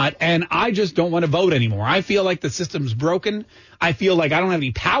I'm not, and I just don't want to vote anymore. I feel like the system's broken. I feel like I don't have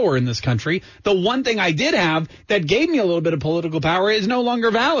any power in this country. The one thing I did have that gave me a little bit of political power is no longer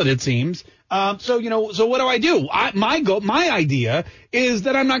valid, it seems. So what do? My idea is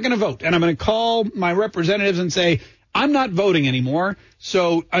that I'm not going to vote, and I'm going to call my representatives and say, I'm not voting anymore.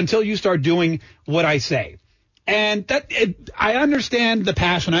 So until you start doing what I say. And I understand the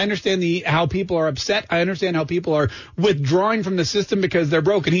passion. I understand how people are upset. I understand how people are withdrawing from the system because they're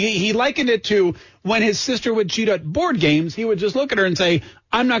broken. He likened it to when his sister would cheat at board games. He would just look at her and say,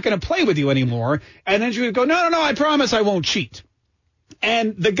 I'm not going to play with you anymore. And then she would go, no, I promise I won't cheat.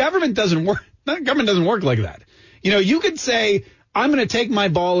 And the government doesn't work. The government doesn't work like that. You could say, I'm going to take my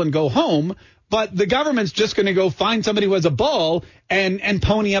ball and go home. But the government's just going to go find somebody who has a ball and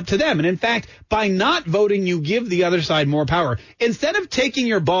pony up to them. And in fact, by not voting, you give the other side more power. Instead of taking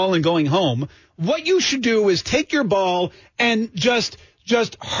your ball and going home, what you should do is take your ball and just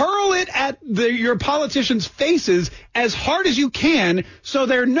just hurl it at your politicians' faces as hard as you can so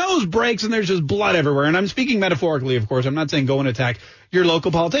their nose breaks and there's just blood everywhere. And I'm speaking metaphorically, of course. I'm not saying go and attack your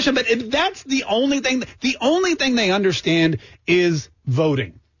local politician. But if that's the only thing they understand is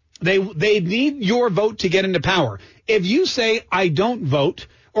voting. They need your vote to get into power. If you say, I don't vote,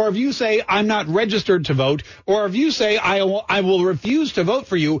 or if you say, I'm not registered to vote, or if you say, I will refuse to vote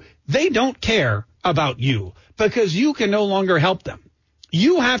for you, they don't care about you because you can no longer help them.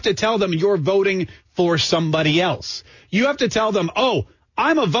 You have to tell them you're voting for somebody else. You have to tell them, oh,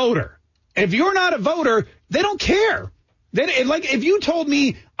 I'm a voter. If you're not a voter, they don't care. If you told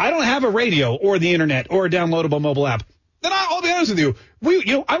me I don't have a radio or the internet or a downloadable mobile app, then I'll be honest with you.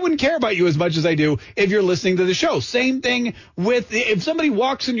 I wouldn't care about you as much as I do if you're listening to the show. Same thing with if somebody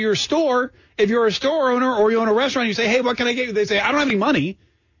walks into your store, if you're a store owner or you own a restaurant, you say, hey, what can I get you? They say, I don't have any money.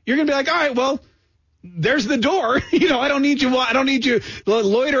 You're going to be like, all right, well, there's the door. I don't need you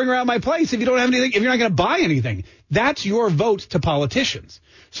loitering around my place if you don't have anything, if you're not going to buy anything. That's your vote to politicians.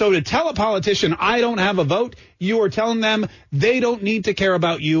 So to tell a politician, I don't have a vote, you are telling them they don't need to care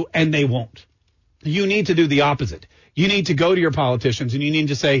about you and they won't. You need to do the opposite. You need to go to your politicians and you need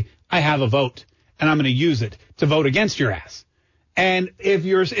to say, I have a vote and I'm going to use it to vote against your ass. And if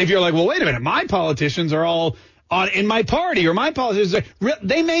you're like, well, wait a minute, my politicians are all in my party, or my politicians,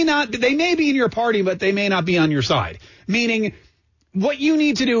 they may be in your party, but they may not be on your side. Meaning what you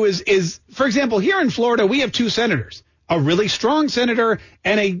need to do is, for example, here in Florida, we have two senators, a really strong senator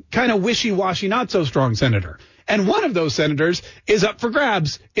and a kind of wishy-washy, not so strong senator. And one of those senators is up for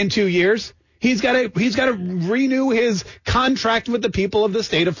grabs in 2 years. He's got to renew his contract with the people of the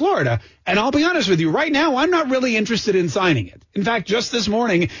state of Florida. And I'll be honest with you, right now, I'm not really interested in signing it. In fact, just this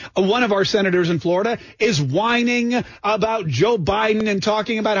morning, one of our senators in Florida is whining about Joe Biden and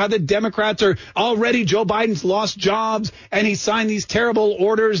talking about how the Democrats are already, Joe Biden's lost jobs and he signed these terrible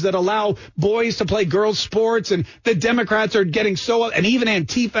orders that allow boys to play girls sports and the Democrats are getting and even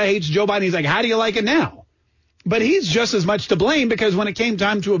Antifa hates Joe Biden. He's like, how do you like it now? But he's just as much to blame because when it came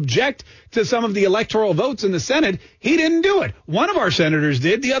time to object to some of the electoral votes in the Senate, he didn't do it. One of our senators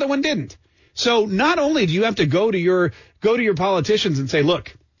did. The other one didn't. So not only do you have to go to your politicians and say,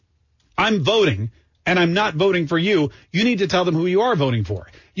 look, I'm voting and I'm not voting for you. You need to tell them who you are voting for.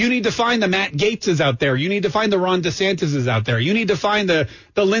 You need to find the Matt Gaetzes out there. You need to find the Ron DeSantises out there. You need to find the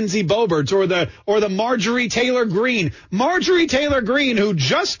Lindsey Boeberts or the Marjorie Taylor Greene. Marjorie Taylor Greene, who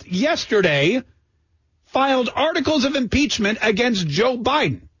just yesterday filed articles of impeachment against Joe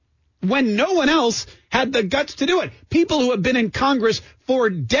Biden when no one else had the guts to do it. People who have been in Congress for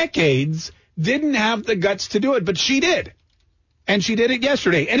decades didn't have the guts to do it, but she did. And she did it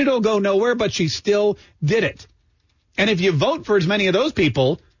yesterday. And it'll go nowhere, but she still did it. And if you vote for as many of those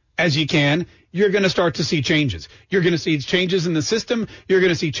people as you can, you're going to start to see changes. You're going to see changes in the system. You're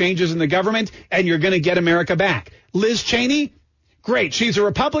going to see changes in the government, and you're going to get America back. Liz Cheney, great. She's a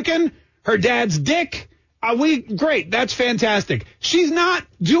Republican. Her dad's Dick. Great. That's fantastic. She's not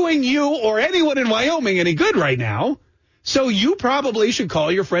doing you or anyone in Wyoming any good right now. So you probably should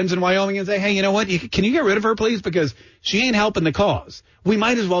call your friends in Wyoming and say, hey, you know what? Can you get rid of her, please? Because she ain't helping the cause. We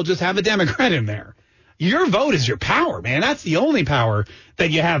might as well just have a Democrat in there. Your vote is your power, man. That's the only power that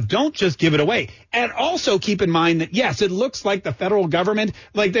you have. Don't just give it away. And also keep in mind that, yes, it looks like the federal government,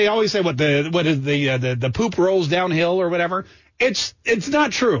 like they always say, the poop rolls downhill or whatever. It's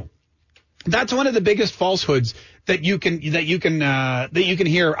not true. That's one of the biggest falsehoods that you can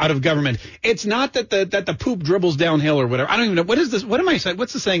hear out of government. It's not that the poop dribbles downhill or whatever. I don't even know. What is this? What am I saying?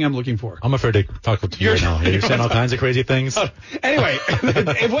 What's the saying I'm looking for? I'm afraid to talk to you right now. You're saying all kinds of crazy things. Anyway,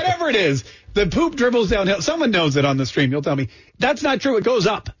 whatever it is, the poop dribbles downhill. Someone knows it on the stream. You'll tell me. That's not true. It goes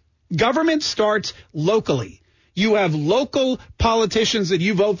up. Government starts locally. You have local politicians that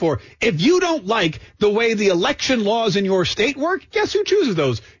you vote for. If you don't like the way the election laws in your state work, guess who chooses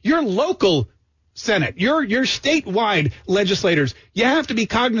those? Your local Senate, your statewide legislators. You have to be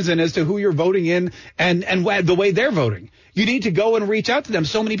cognizant as to who you're voting in and the way they're voting. You need to go and reach out to them.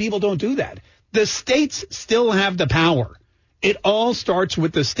 So many people don't do that. The states still have the power. It all starts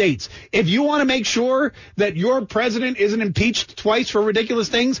with the states. If you want to make sure that your president isn't impeached twice for ridiculous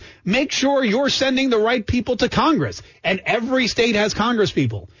things, make sure you're sending the right people to Congress. And every state has Congress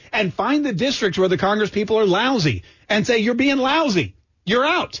people. And find the districts where the Congress people are lousy and say, you're being lousy. You're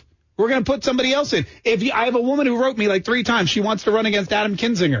out. We're going to put somebody else in. I have a woman who wrote me like 3 times. She wants to run against Adam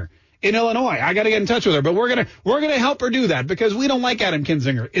Kinzinger in Illinois. I got to get in touch with her. But we're going to help her do that because we don't like Adam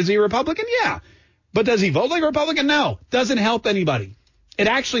Kinzinger. Is he a Republican? Yeah. But does he vote like a Republican? No. Doesn't help anybody. It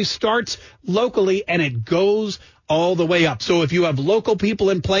actually starts locally and it goes all the way up. So if you have local people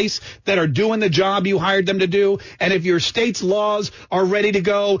in place that are doing the job you hired them to do, and if your state's laws are ready to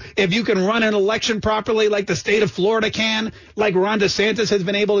go, if you can run an election properly like the state of Florida can, like Ron DeSantis has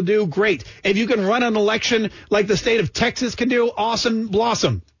been able to do, great. If you can run an election like the state of Texas can do, awesome,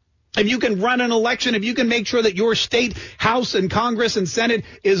 blossom. If you can run an election, if you can make sure that your state House and Congress and Senate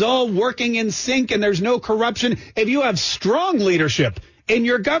is all working in sync and there's no corruption, if you have strong leadership in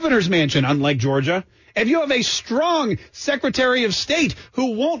your governor's mansion, unlike Georgia, if you have a strong Secretary of State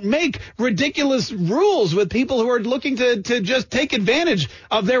who won't make ridiculous rules with people who are looking to just take advantage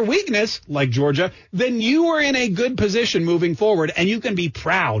of their weakness, like Georgia, then you are in a good position moving forward, and you can be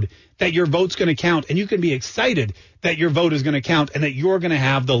proud that your vote's going to count, and you can be excited that your vote is going to count and that you're going to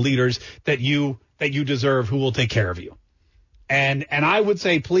have the leaders that you deserve who will take care of you. And I would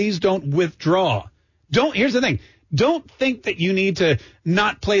say, please don't withdraw. Here's the thing. Don't think that you need to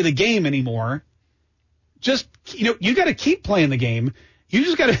not play the game anymore. Just, you got to keep playing the game. You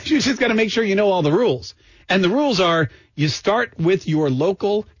just got to make sure you know all the rules. And the rules are you start with your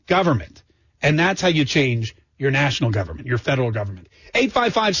local government. And that's how you change your national government, your federal government.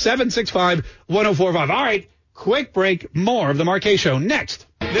 855-765-1045. All right, quick break. More of the Marquet Show next.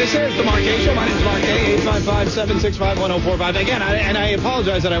 This is the Marquet Show. My name is Marquet. 855-765-1045. Again, I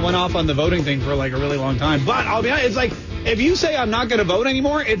apologize that I went off on the voting thing for like a really long time. But I'll be honest, it's like if you say I'm not going to vote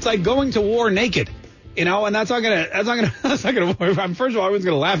anymore, it's like going to war naked. And that's not gonna work. First of all, I was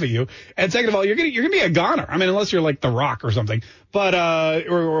gonna laugh at you. And second of all, you're gonna be a goner. I mean, unless you're like The Rock or something. But,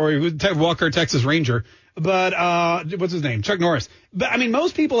 or Walker, Texas Ranger. But, what's his name? Chuck Norris. But I mean,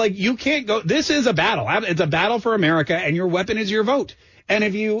 most people, like, you can't go, this is a battle. It's a battle for America, and your weapon is your vote. And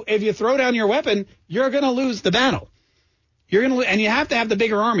if you throw down your weapon, you're gonna lose the battle. And you have to have the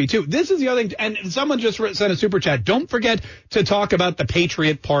bigger army too. This is the other thing. And someone just sent a super chat. Don't forget to talk about the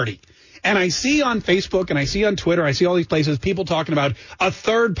Patriot Party. And I see on Facebook and I see on Twitter, I see all these places, people talking about a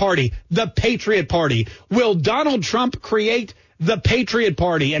third party, the Patriot Party. Will Donald Trump create the Patriot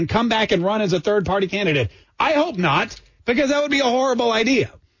Party and come back and run as a third party candidate? I hope not, because that would be a horrible idea.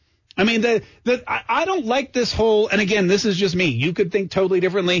 I mean, I don't like this whole, and again, this is just me. You could think totally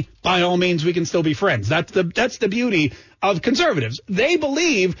differently. By all means, we can still be friends. That's the beauty of conservatives. They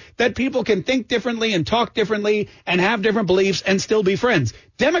believe that people can think differently and talk differently and have different beliefs and still be friends.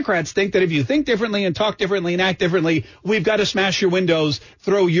 Democrats think that if you think differently and talk differently and act differently, we've got to smash your windows,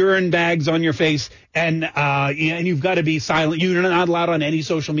 throw urine bags on your face, and you've got to be silent. You're not allowed on any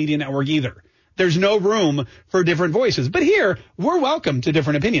social media network either. There's no room for different voices. But here, we're welcome to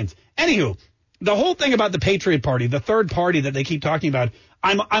different opinions. Anywho, the whole thing about the Patriot Party, the third party that they keep talking about,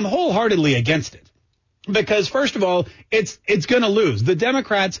 I'm wholeheartedly against it. Because, first of all, it's going to lose. The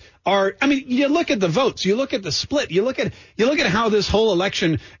Democrats are, I mean, you look at the votes, you look at the split, you look at how this whole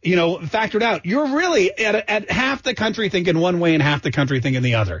election, factored out. You're really at half the country thinking one way and half the country thinking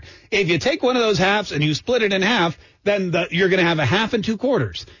the other. If you take one of those halves and you split it in half, then you're going to have a half and two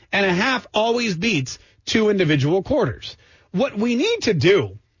quarters. And a half always beats two individual quarters. What we need to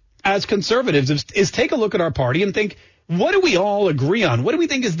do as conservatives is take a look at our party and think, what do we all agree on? What do we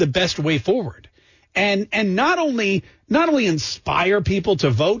think is the best way forward? And not only inspire people to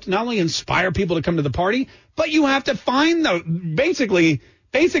vote, not only inspire people to come to the party, but you have to find basically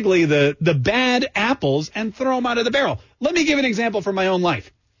the bad apples and throw them out of the barrel. Let me give an example from my own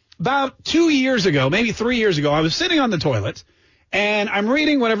life. About 2 years ago, maybe 3 years ago, I was sitting on the toilet and I'm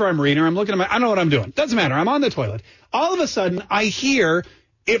reading whatever I'm reading, or I'm looking at I don't know what I'm doing. Doesn't matter. I'm on the toilet. All of a sudden, I hear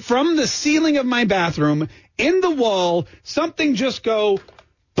it from the ceiling of my bathroom in the wall, something just go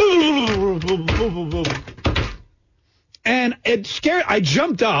and it scared. I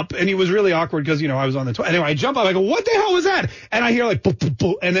jumped up, and it was really awkward because, I was on the toilet. Anyway, I jump up. I go, what the hell was that? And I hear like, boop, boop,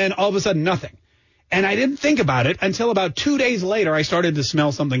 boop, and then all of a sudden, nothing. And I didn't think about it until about 2 days later, I started to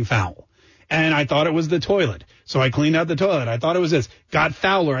smell something foul. And I thought it was the toilet. So I cleaned out the toilet. I thought it was this. Got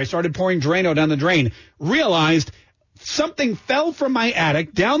fouler. I started pouring Drano down the drain. Realized something fell from my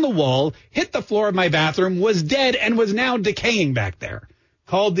attic, down the wall, hit the floor of my bathroom, was dead, and was now decaying back there.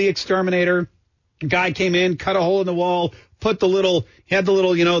 Called the exterminator. Guy came in, cut a hole in the wall, put he had the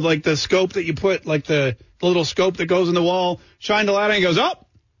little, like the scope that you put, like the little scope that goes in the wall, shined a light on it, and he goes, oh,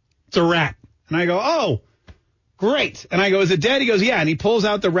 it's a rat. And I go, oh, great. And I go, is it dead? He goes, yeah. And he pulls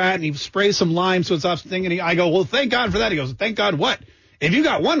out the rat and he sprays some lime so it stops stinging. I go, well, thank God for that. He goes, thank God what? If you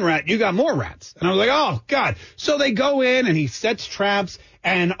got one rat, you got more rats. And I was like, oh, God. So they go in and he sets traps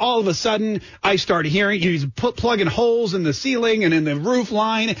And all of a sudden, I start hearing he's plugging holes in the ceiling and in the roof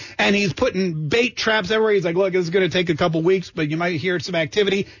line, and he's putting bait traps everywhere. He's like, look, this is going to take a couple weeks, but you might hear some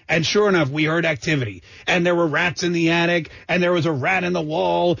activity. And sure enough, we heard activity. And there were rats in the attic, and there was a rat in the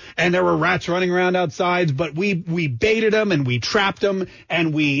wall, and there were rats running around outside. But we baited them, and we trapped them,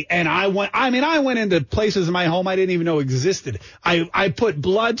 and I went into places in my home I didn't even know existed. I put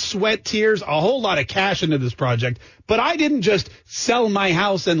blood, sweat, tears, a whole lot of cash into this project. But I didn't just sell my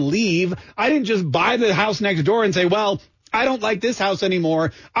house and leave. I didn't just buy the house next door and say, well, I don't like this house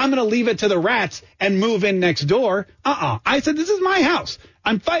anymore. I'm going to leave it to the rats and move in next door. I said, this is my house.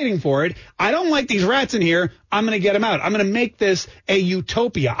 I'm fighting for it. I don't like these rats in here. I'm going to get them out. I'm going to make this a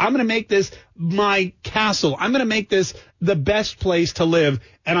utopia. I'm going to make this my castle. I'm going to make this the best place to live.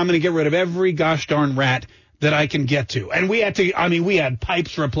 And I'm going to get rid of every gosh darn rat that I can get to. And we had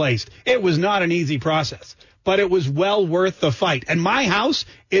pipes replaced. It was not an easy process, but it was well worth the fight. And my house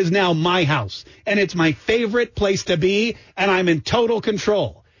is now my house, and it's my favorite place to be, and I'm in total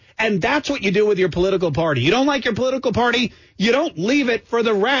control. And that's what you do with your political party. You don't like your political party, you don't leave it for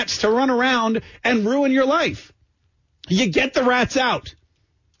the rats to run around and ruin your life. You get the rats out.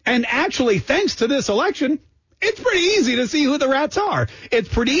 And actually, thanks to this election, it's pretty easy to see who the rats are. It's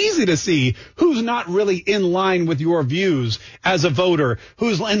pretty easy to see who's not really in line with your views as a voter,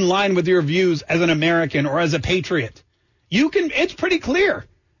 who's in line with your views as an American or as a patriot. It's pretty clear.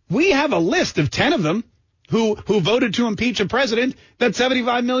 We have a list of 10 of them who voted to impeach a president that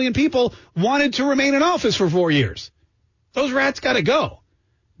 75 million people wanted to remain in office for 4 years. Those rats got to go.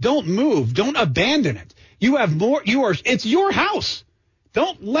 Don't move. Don't abandon it. You have more. It's your house.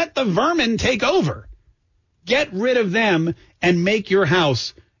 Don't let the vermin take over. Get rid of them and make your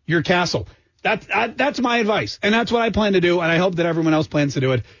house your castle. That's my advice, and that's what I plan to do, and I hope that everyone else plans to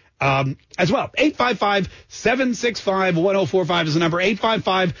do it as well. 855-765-1045 is the number.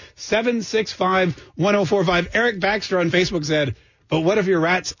 855-765-1045. Eric Baxter on Facebook said, but what if your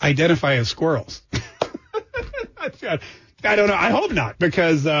rats identify as squirrels? I don't know. I hope not,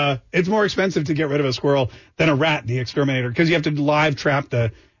 because it's more expensive to get rid of a squirrel than a rat, the exterminator, because you have to live trap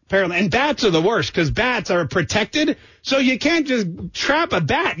the... Apparently, and bats are the worst because bats are protected, so you can't just trap a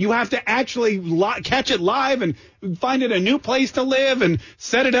bat. You have to actually catch it live and find it a new place to live and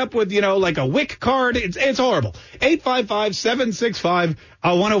set it up with, like a wick card. It's horrible.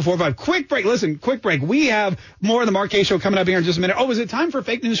 855-765-1045. Quick break. Listen, quick break. We have more of the Mark Kaye Show coming up here in just a minute. Oh, is it time for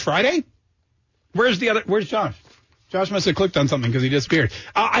Fake News Friday? Where's Josh? Josh must have clicked on something because he disappeared.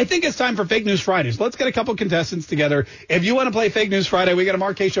 I think it's time for Fake News Fridays. Let's get a couple contestants together. If you want to play Fake News Friday, we got a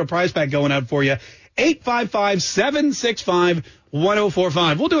Mark Kaye Show prize pack going out for you.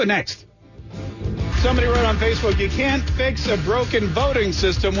 855-765-1045. We'll do it next. Somebody wrote on Facebook, you can't fix a broken voting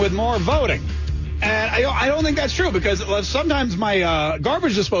system with more voting. And I don't think that's true, because sometimes my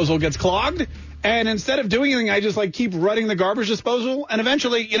garbage disposal gets clogged. And instead of doing anything, I just keep running the garbage disposal, and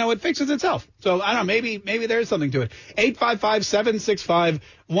eventually, it fixes itself. So I don't know, maybe there's something to it.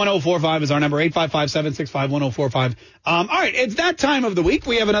 855-765-1045 is our number. 855-765-1045. All right, it's that time of the week.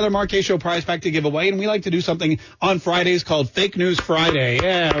 We have another Mark Kaye Show prize pack to give away, and we like to do something on Fridays called Fake News Friday.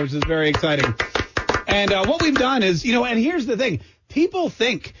 Yeah, which is very exciting. And what we've done is, and here's the thing. People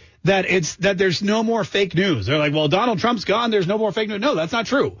think that there's no more fake news. They're like, well, Donald Trump's gone, there's no more fake news. No, that's not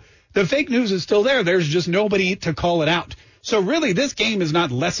true. The fake news is still there. There's just nobody to call it out. So really, this game is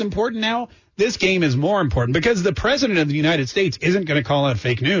not less important now. This game is more important, because the president of the United States isn't going to call out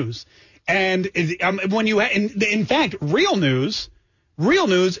fake news. And in fact, real news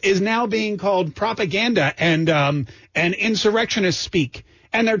is now being called propaganda and insurrectionist speak.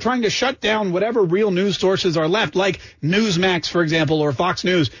 And they're trying to shut down whatever real news sources are left, like Newsmax, for example, or Fox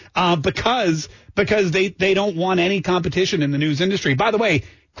News, because they don't want any competition in the news industry. By the way,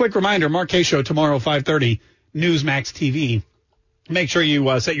 quick reminder, Mark Kaye Show tomorrow, 5:30, Newsmax TV. Make sure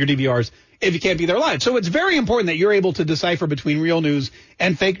you set your DVRs if you can't be there live. So it's very important that you're able to decipher between real news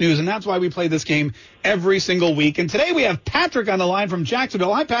and fake news, and that's why we play this game every single week. And today we have Patrick on the line from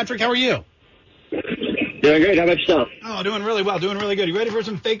Jacksonville. Hi, Patrick. How are you? Doing great. How about yourself? Oh, doing really well. Doing really good. You ready for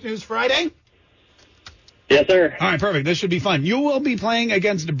some Fake News Friday? Yes, sir. All right, perfect. This should be fun. You will be playing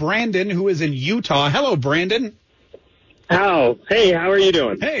against Brandon, who is in Utah. Hello, Brandon. Hey, how are you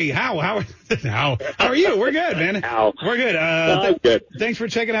doing? Hey, how are you? We're good, man. We're good. I'm good. Thanks for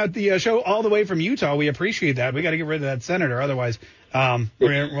checking out the show all the way from Utah. We appreciate that. We got to get rid of that senator, otherwise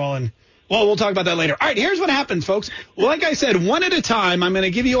we're rolling. Well, we'll talk about that later. All right, here's what happens, folks. Well, like I said, one at a time, I'm going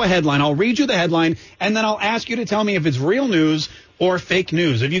to give you a headline. I'll read you the headline, and then I'll ask you to tell me if it's real news or fake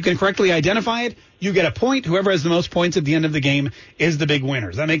news. If you can correctly identify it, you get a point. Whoever has the most points at the end of the game is the big winner.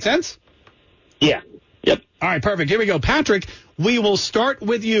 Does that make sense? Yeah. Yep. All right, perfect. Here we go. Patrick, we will start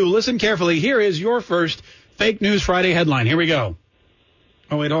with you. Listen carefully. Here is your first Fake News Friday headline. Here we go.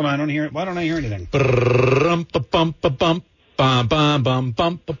 Oh, wait, hold on. I don't hear it. Why don't I hear anything? Oh,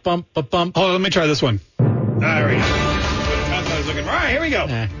 let me try this one. There we go. That's what I was looking for. All right, here we go.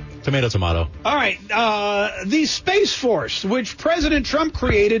 Tomato. All right. The Space Force, which President Trump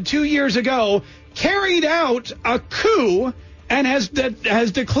created 2 years ago, carried out a coup and has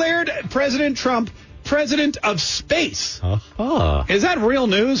declared President Trump president of space. Is that real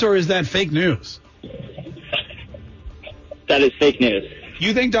news or is that fake news? That is fake news.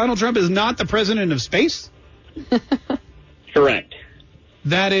 You think Donald Trump is not the president of space? Correct.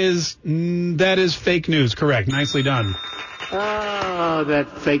 That is fake news. Correct. Nicely done. Oh,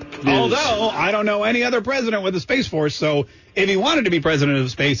 that fake news. Although I don't know any other president with a Space Force, so if he wanted to be president of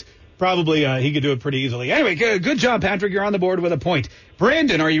space, probably he could do it pretty easily. Anyway, good job, Patrick. You're on the board with a point.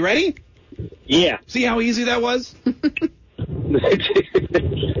 Brandon, are you ready? Yeah. See how easy that was?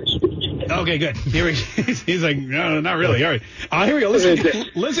 Okay, good. He's like, no, not really. All right. Here we go.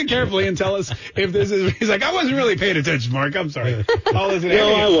 Listen carefully and tell us if this is. He's like, I wasn't really paying attention, Mark. I'm sorry. I'll listen.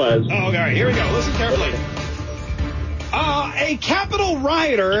 No, I was. Oh, okay. All right. Here we go. Listen carefully. A Capitol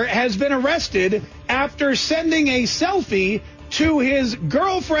rioter has been arrested after sending a selfie to his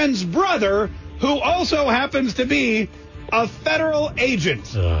girlfriend's brother, who also happens to be a federal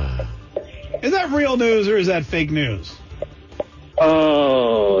agent. Is that real news or is that fake news?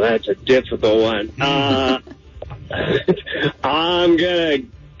 Oh, that's a difficult one. I'm going to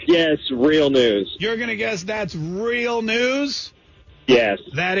guess real news. You're going to guess that's real news? Yes.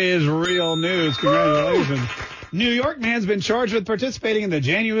 That is real news. Congratulations. New York man's been charged with participating in the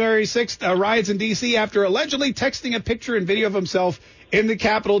January 6th riots in D.C. after allegedly texting a picture and video of himself in the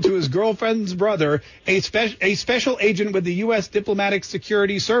Capitol to his girlfriend's brother, a special agent with the U.S. Diplomatic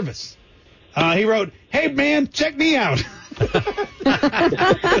Security Service. He wrote, "Hey, man, check me out." Hey,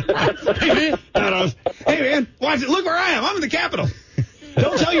 man, watch it. Look where I am. I'm in the Capitol.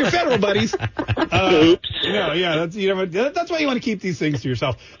 Don't tell your federal buddies. Oops. That's why you want to keep these things to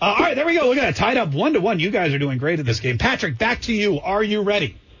yourself. All right, there we go. Look at that. Tied up 1-1. You guys are doing great at this game. Patrick, back to you. Are you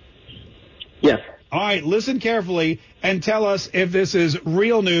ready? Yes. All right, listen carefully and tell us if this is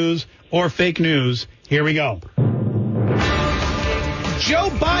real news or fake news. Here we go. Joe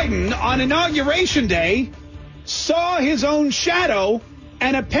Biden on Inauguration Day saw his own shadow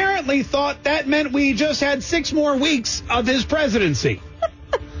and apparently thought that meant we just had 6 more weeks of his presidency.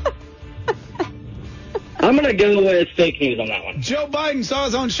 I'm going to go with fake news on that one. Joe Biden saw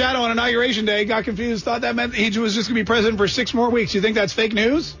his own shadow on Inauguration Day, got confused, thought that meant he was just going to be president for 6 more weeks. You think that's fake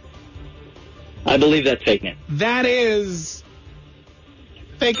news? I believe that's fake news. That is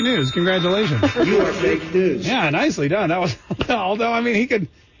fake news. Congratulations. You are fake news. Yeah, nicely done. That was, although, I mean, he could,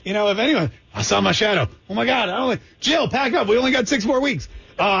 if anyone, I saw my shadow. Oh, my God. Jill, pack up. We only got 6 more weeks.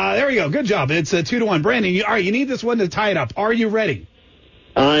 There we go. Good job. It's 2-1. Brandon, all right, you need this one to tie it up. Are you ready?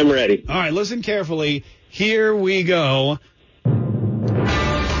 I'm ready. All right, listen carefully. Here we go.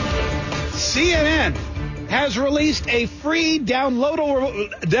 CNN has released a free downloadable.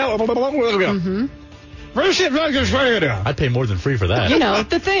 I'd pay more than free for that.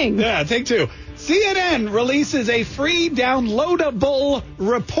 The thing. Yeah, take 2. CNN releases a free downloadable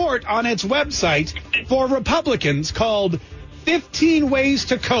report on its website for Republicans called 15 Ways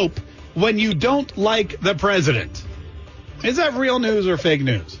to Cope When You Don't Like the President. Is that real news or fake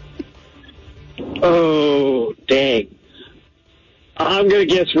news? Oh, dang. I'm going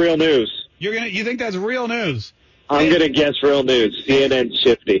to guess real news. You think that's real news? I'm going to guess real news. CNN's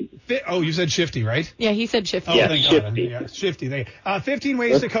shifty. Oh, you said shifty, right? Yeah, he said shifty. Oh, yeah, thank shifty. God. Yeah, shifty. 15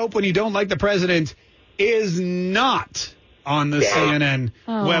 Ways to Cope When You Don't Like the President is not on the CNN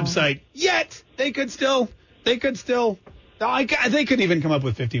website yet. They could still. They could even come up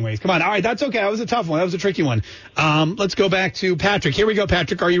with 15 ways. Come on. All right, that's okay. That was a tough one. That was a tricky one. Let's go back to Patrick. Here we go,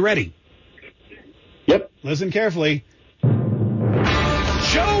 Patrick. Are you ready? Yep. Listen carefully.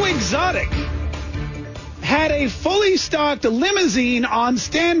 Joe Exotic had a fully stocked limousine on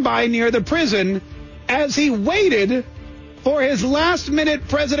standby near the prison as he waited for his last-minute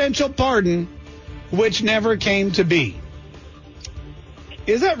presidential pardon, which never came to be.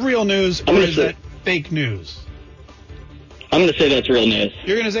 Is that real news or is that fake news? I'm going to say that's real news.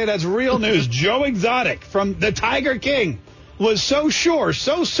 You're going to say that's real news. Joe Exotic from the Tiger King was so sure,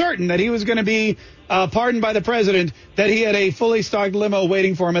 so certain that he was going to be pardoned by the president that he had a fully stocked limo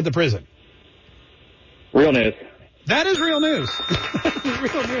waiting for him at the prison. Real news. That is real news.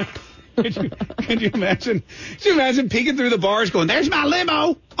 Real news. Could you imagine? Could you imagine peeking through the bars going, "There's my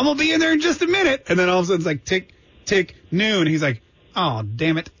limo. I'm going to be in there in just a minute." And then all of a sudden it's like tick, tick, noon. He's like, Oh,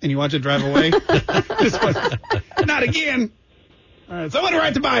 damn it. And you watch it drive away. Not again. Someone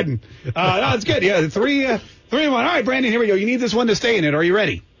write to Biden. No, it's good. Yeah, 3-1. All right, Brandon, here we go. You need this one to stay in it. Are you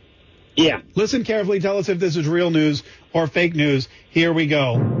ready? Yeah. Listen carefully. Tell us if this is real news or fake news. Here we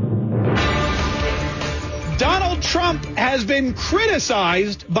go. Donald Trump has been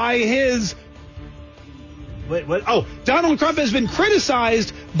criticized by his... Donald Trump has been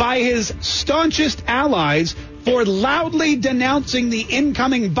criticized by his staunchest allies for loudly denouncing the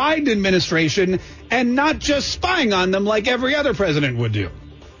incoming Biden administration and not just spying on them like every other president would do.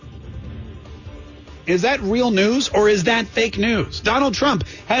 Is that real news or is that fake news? Donald Trump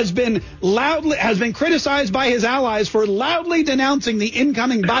has been criticized by his allies for loudly denouncing the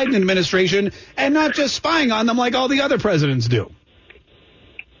incoming Biden administration and not just spying on them like all the other presidents do.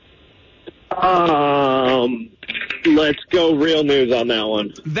 Let's go real news on that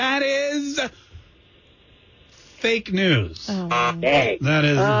one. That is fake news. Oh. That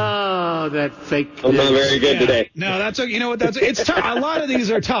is. Oh, that fake news. I'm not very good today. No, that's okay. You know what? It's tough. A lot of these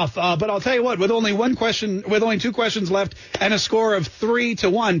are tough. But I'll tell you what. With only two questions left, and a score of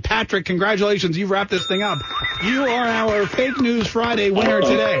 3-1, Patrick, congratulations! You've wrapped this thing up. You are our Fake News Friday winner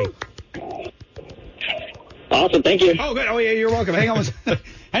today. Awesome. Thank you. Oh, good. Oh, yeah. You're welcome. Hang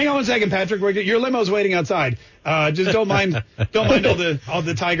on one second, Patrick. Your limo's waiting outside. Just don't mind all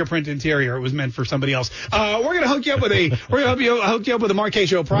the tiger print interior. It was meant for somebody else. We're gonna hook you up with a Marquez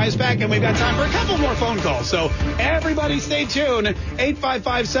Show prize pack, and we've got time for a couple more phone calls. So everybody, stay tuned.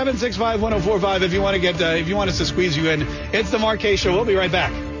 855-765-1045 if you want us to squeeze you in. It's the Marquez Show. We'll be right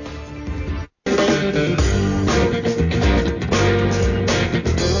back.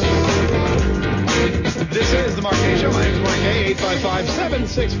 This is the Marquez Show. My name is Marquez.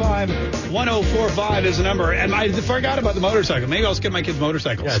 855-765-1045 is the number. And I forgot about the motorcycle. Maybe I'll skip my kids'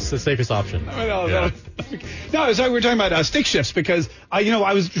 motorcycles. Yeah, it's the safest option. No, so we were talking about stick shifts because,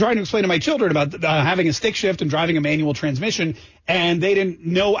 I was trying to explain to my children about having a stick shift and driving a manual transmission, and they didn't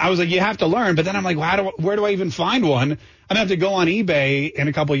know. I was like, you have to learn. But then I'm like, where do I even find one? I'm going to have to go on eBay in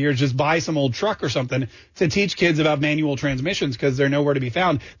a couple of years, just buy some old truck or something to teach kids about manual transmissions because they're nowhere to be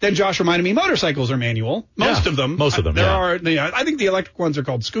found. Then Josh reminded me motorcycles are manual. Most of them. There are. I think the electric ones are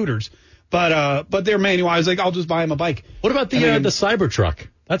called scooters, but they're manual. I was like, I'll just buy them a bike. What about the Cybertruck?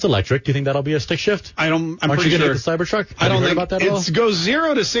 That's electric. Do you think that'll be a stick shift? I'm Aren't pretty you sure. Get the Cybertruck? I don't think about that at all? It goes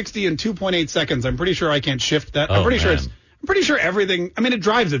 0 to 60 in 2.8 seconds. I'm pretty sure I can't shift that. I'm pretty sure everything. I mean, it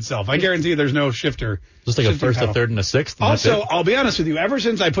drives itself. I guarantee there's no shifter. Just like a first, pedal. a third, and a sixth. Also, I'll be honest with you. Ever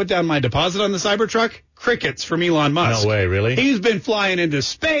since I put down my deposit on the Cybertruck, crickets from Elon Musk. No way, really? He's been flying into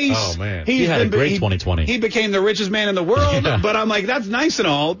space. Oh, man. He had a great 2020. He became the richest man in the world. Yeah. But I'm like, that's nice and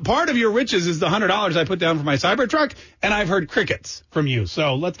all. Part of your riches is the $100 I put down for my Cybertruck, and I've heard crickets from you.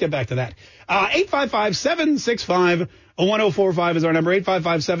 So let's get back to that. 855-765-1045 is our number.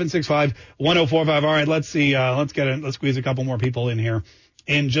 855-765-1045. All right, let's see. Let's squeeze a couple more people in here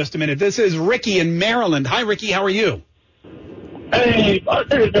in just a minute. This is Ricky in Maryland. Hi, Ricky. How are you? Hey, how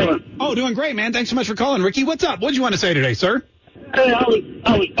are you doing? Oh, doing great, man. Thanks so much for calling, Ricky. What's up? What did you want to say today, sir? Hey, I was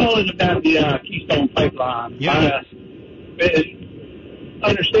calling about the Keystone Pipeline. Yeah. I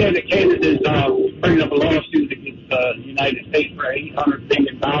understand that Canada's bringing up a lawsuit against the United States for $800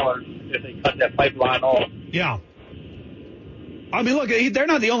 billion if they cut that pipeline off. Yeah. I mean, look, they're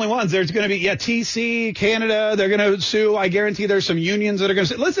not the only ones. There's going to be, TC, Canada, they're going to sue. I guarantee there's some unions that are going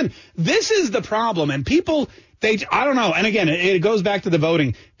to sue. Listen, this is the problem. And people, I don't know. And again, it goes back to the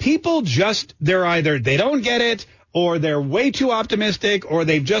voting. People they're either, they don't get it, or they're way too optimistic, or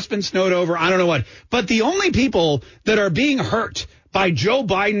they've just been snowed over. I don't know what. But the only people that are being hurt by Joe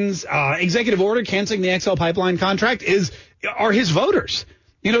Biden's executive order canceling the XL pipeline contract are his voters.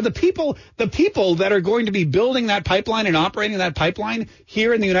 The people that are going to be building that pipeline and operating that pipeline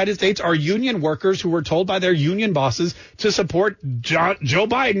here in the United States are union workers who were told by their union bosses to support Joe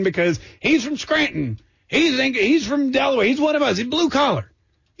Biden because he's from Scranton. He's from Delaware. He's one of us. He's blue collar.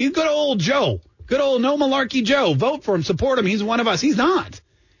 He's good old Joe. Good old no malarkey Joe. Vote for him. Support him. He's one of us. He's not.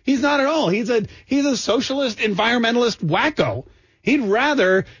 He's not at all. He's a socialist, environmentalist wacko. He'd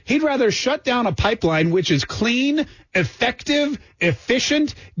rather shut down a pipeline which is clean, effective,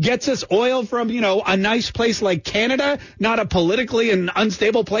 efficient, gets us oil from, a nice place like Canada, not a politically and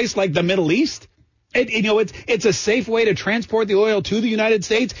unstable place like the Middle East. It's a safe way to transport the oil to the United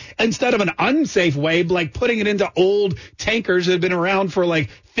States instead of an unsafe way, like putting it into old tankers that have been around for like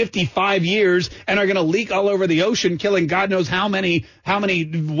 55 years and are going to leak all over the ocean, killing God knows how many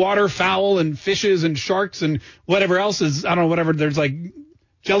waterfowl and fishes and sharks and whatever else is, I don't know, whatever. There's like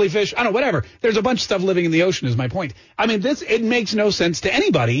jellyfish. I don't know, whatever. There's a bunch of stuff living in the ocean is my point. I mean, it makes no sense to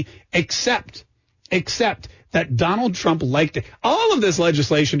anybody except that Donald Trump liked it. All of this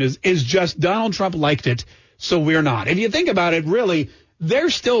legislation is just Donald Trump liked it, so we're not. If you think about it, really, they're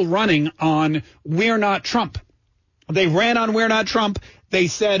still running on we're not Trump. They ran on we're not Trump. They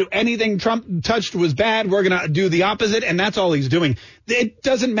said anything Trump touched was bad. We're going to do the opposite, and that's all he's doing. It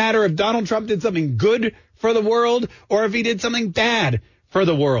doesn't matter if Donald Trump did something good for the world or if he did something bad for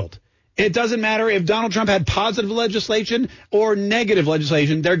the world. It doesn't matter if Donald Trump had positive legislation or negative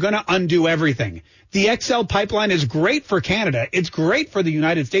legislation. They're going to undo everything. The XL pipeline is great for Canada. It's great for the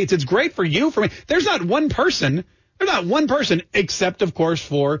United States. It's great for you, for me. There's not one person, except, of course,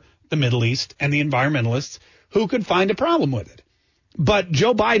 for the Middle East and the environmentalists who could find a problem with it. But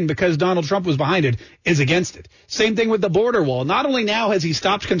Joe Biden, because Donald Trump was behind it, is against it. Same thing with the border wall. Not only now has he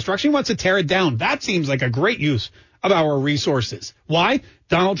stopped construction, he wants to tear it down. That seems like a great use of our resources. Why?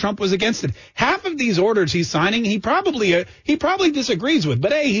 Donald Trump was against it. Half of these orders he's signing, he probably disagrees with.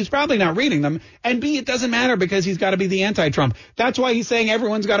 But A, he's probably not reading them. And B, it doesn't matter because he's got to be the anti-Trump. That's why he's saying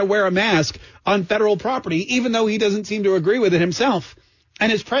everyone's got to wear a mask on federal property, even though he doesn't seem to agree with it himself. And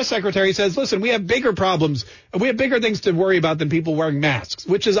his press secretary says, listen, we have bigger problems. We have bigger things to worry about than people wearing masks,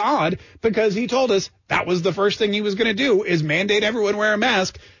 which is odd because he told us that was the first thing he was going to do is mandate everyone wear a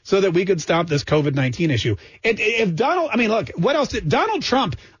mask so that we could stop this COVID-19 issue. What else did Donald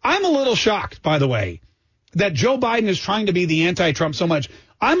Trump? I'm a little shocked, by the way, that Joe Biden is trying to be the anti-Trump so much.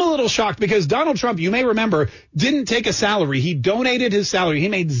 I'm a little shocked because Donald Trump, you may remember, didn't take a salary. He donated his salary. He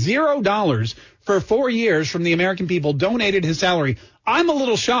made $0 for 4 years from the American people, donated his salary. I'm a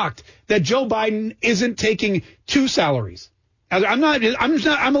little shocked that Joe Biden isn't taking 2 salaries. I'm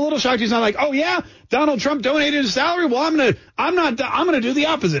a little shocked he's not like, oh yeah, Donald Trump donated his salary. Well, I'm going to do the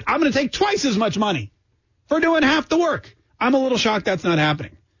opposite. I'm going to take twice as much money for doing half the work. I'm a little shocked that's not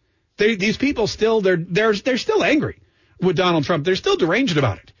happening. These people still, they're still angry with Donald Trump. They're still deranged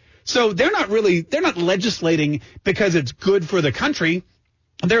about it. So they're not legislating because it's good for the country.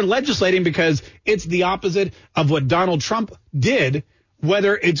 They're legislating because it's the opposite of what Donald Trump did,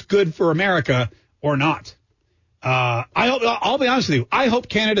 whether it's good for America or not. I'll be honest with you. I hope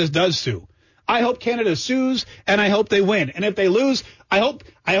Canada does sue. I hope Canada sues, and I hope they win. And if they lose, I hope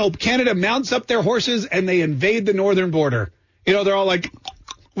Canada mounts up their horses and they invade the northern border. You know, they're all like,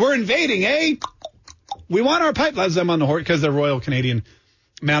 we're invading, eh? We want our pipelines. I'm on the horse because they're Royal Canadian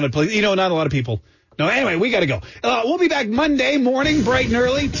Mounted Police. You know, not a lot of people. No, anyway, we got to go. We'll be back Monday morning, bright and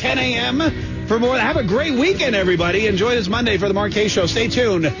early, 10 a.m. for more. Have a great weekend, everybody. Enjoy this Monday for the Mark Kaye Show. Stay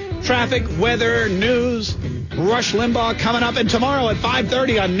tuned. Traffic, weather, news, Rush Limbaugh coming up. And tomorrow at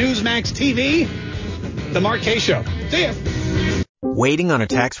 5:30 on Newsmax TV, the Mark Kaye Show. See ya. Waiting on a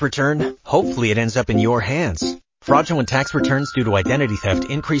tax return? Hopefully it ends up in your hands. Fraudulent tax returns due to identity theft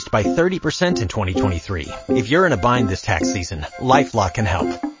increased by 30% in 2023. If you're in a bind this tax season, LifeLock can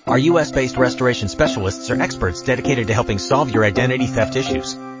help. Our U.S.-based restoration specialists are experts dedicated to helping solve your identity theft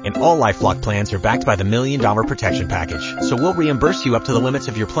issues. And all LifeLock plans are backed by the $1 Million Protection Package. So we'll reimburse you up to the limits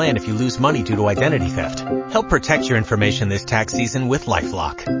of your plan if you lose money due to identity theft. Help protect your information this tax season with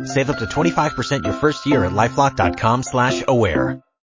LifeLock. Save up to 25% your first year at LifeLock.com/aware.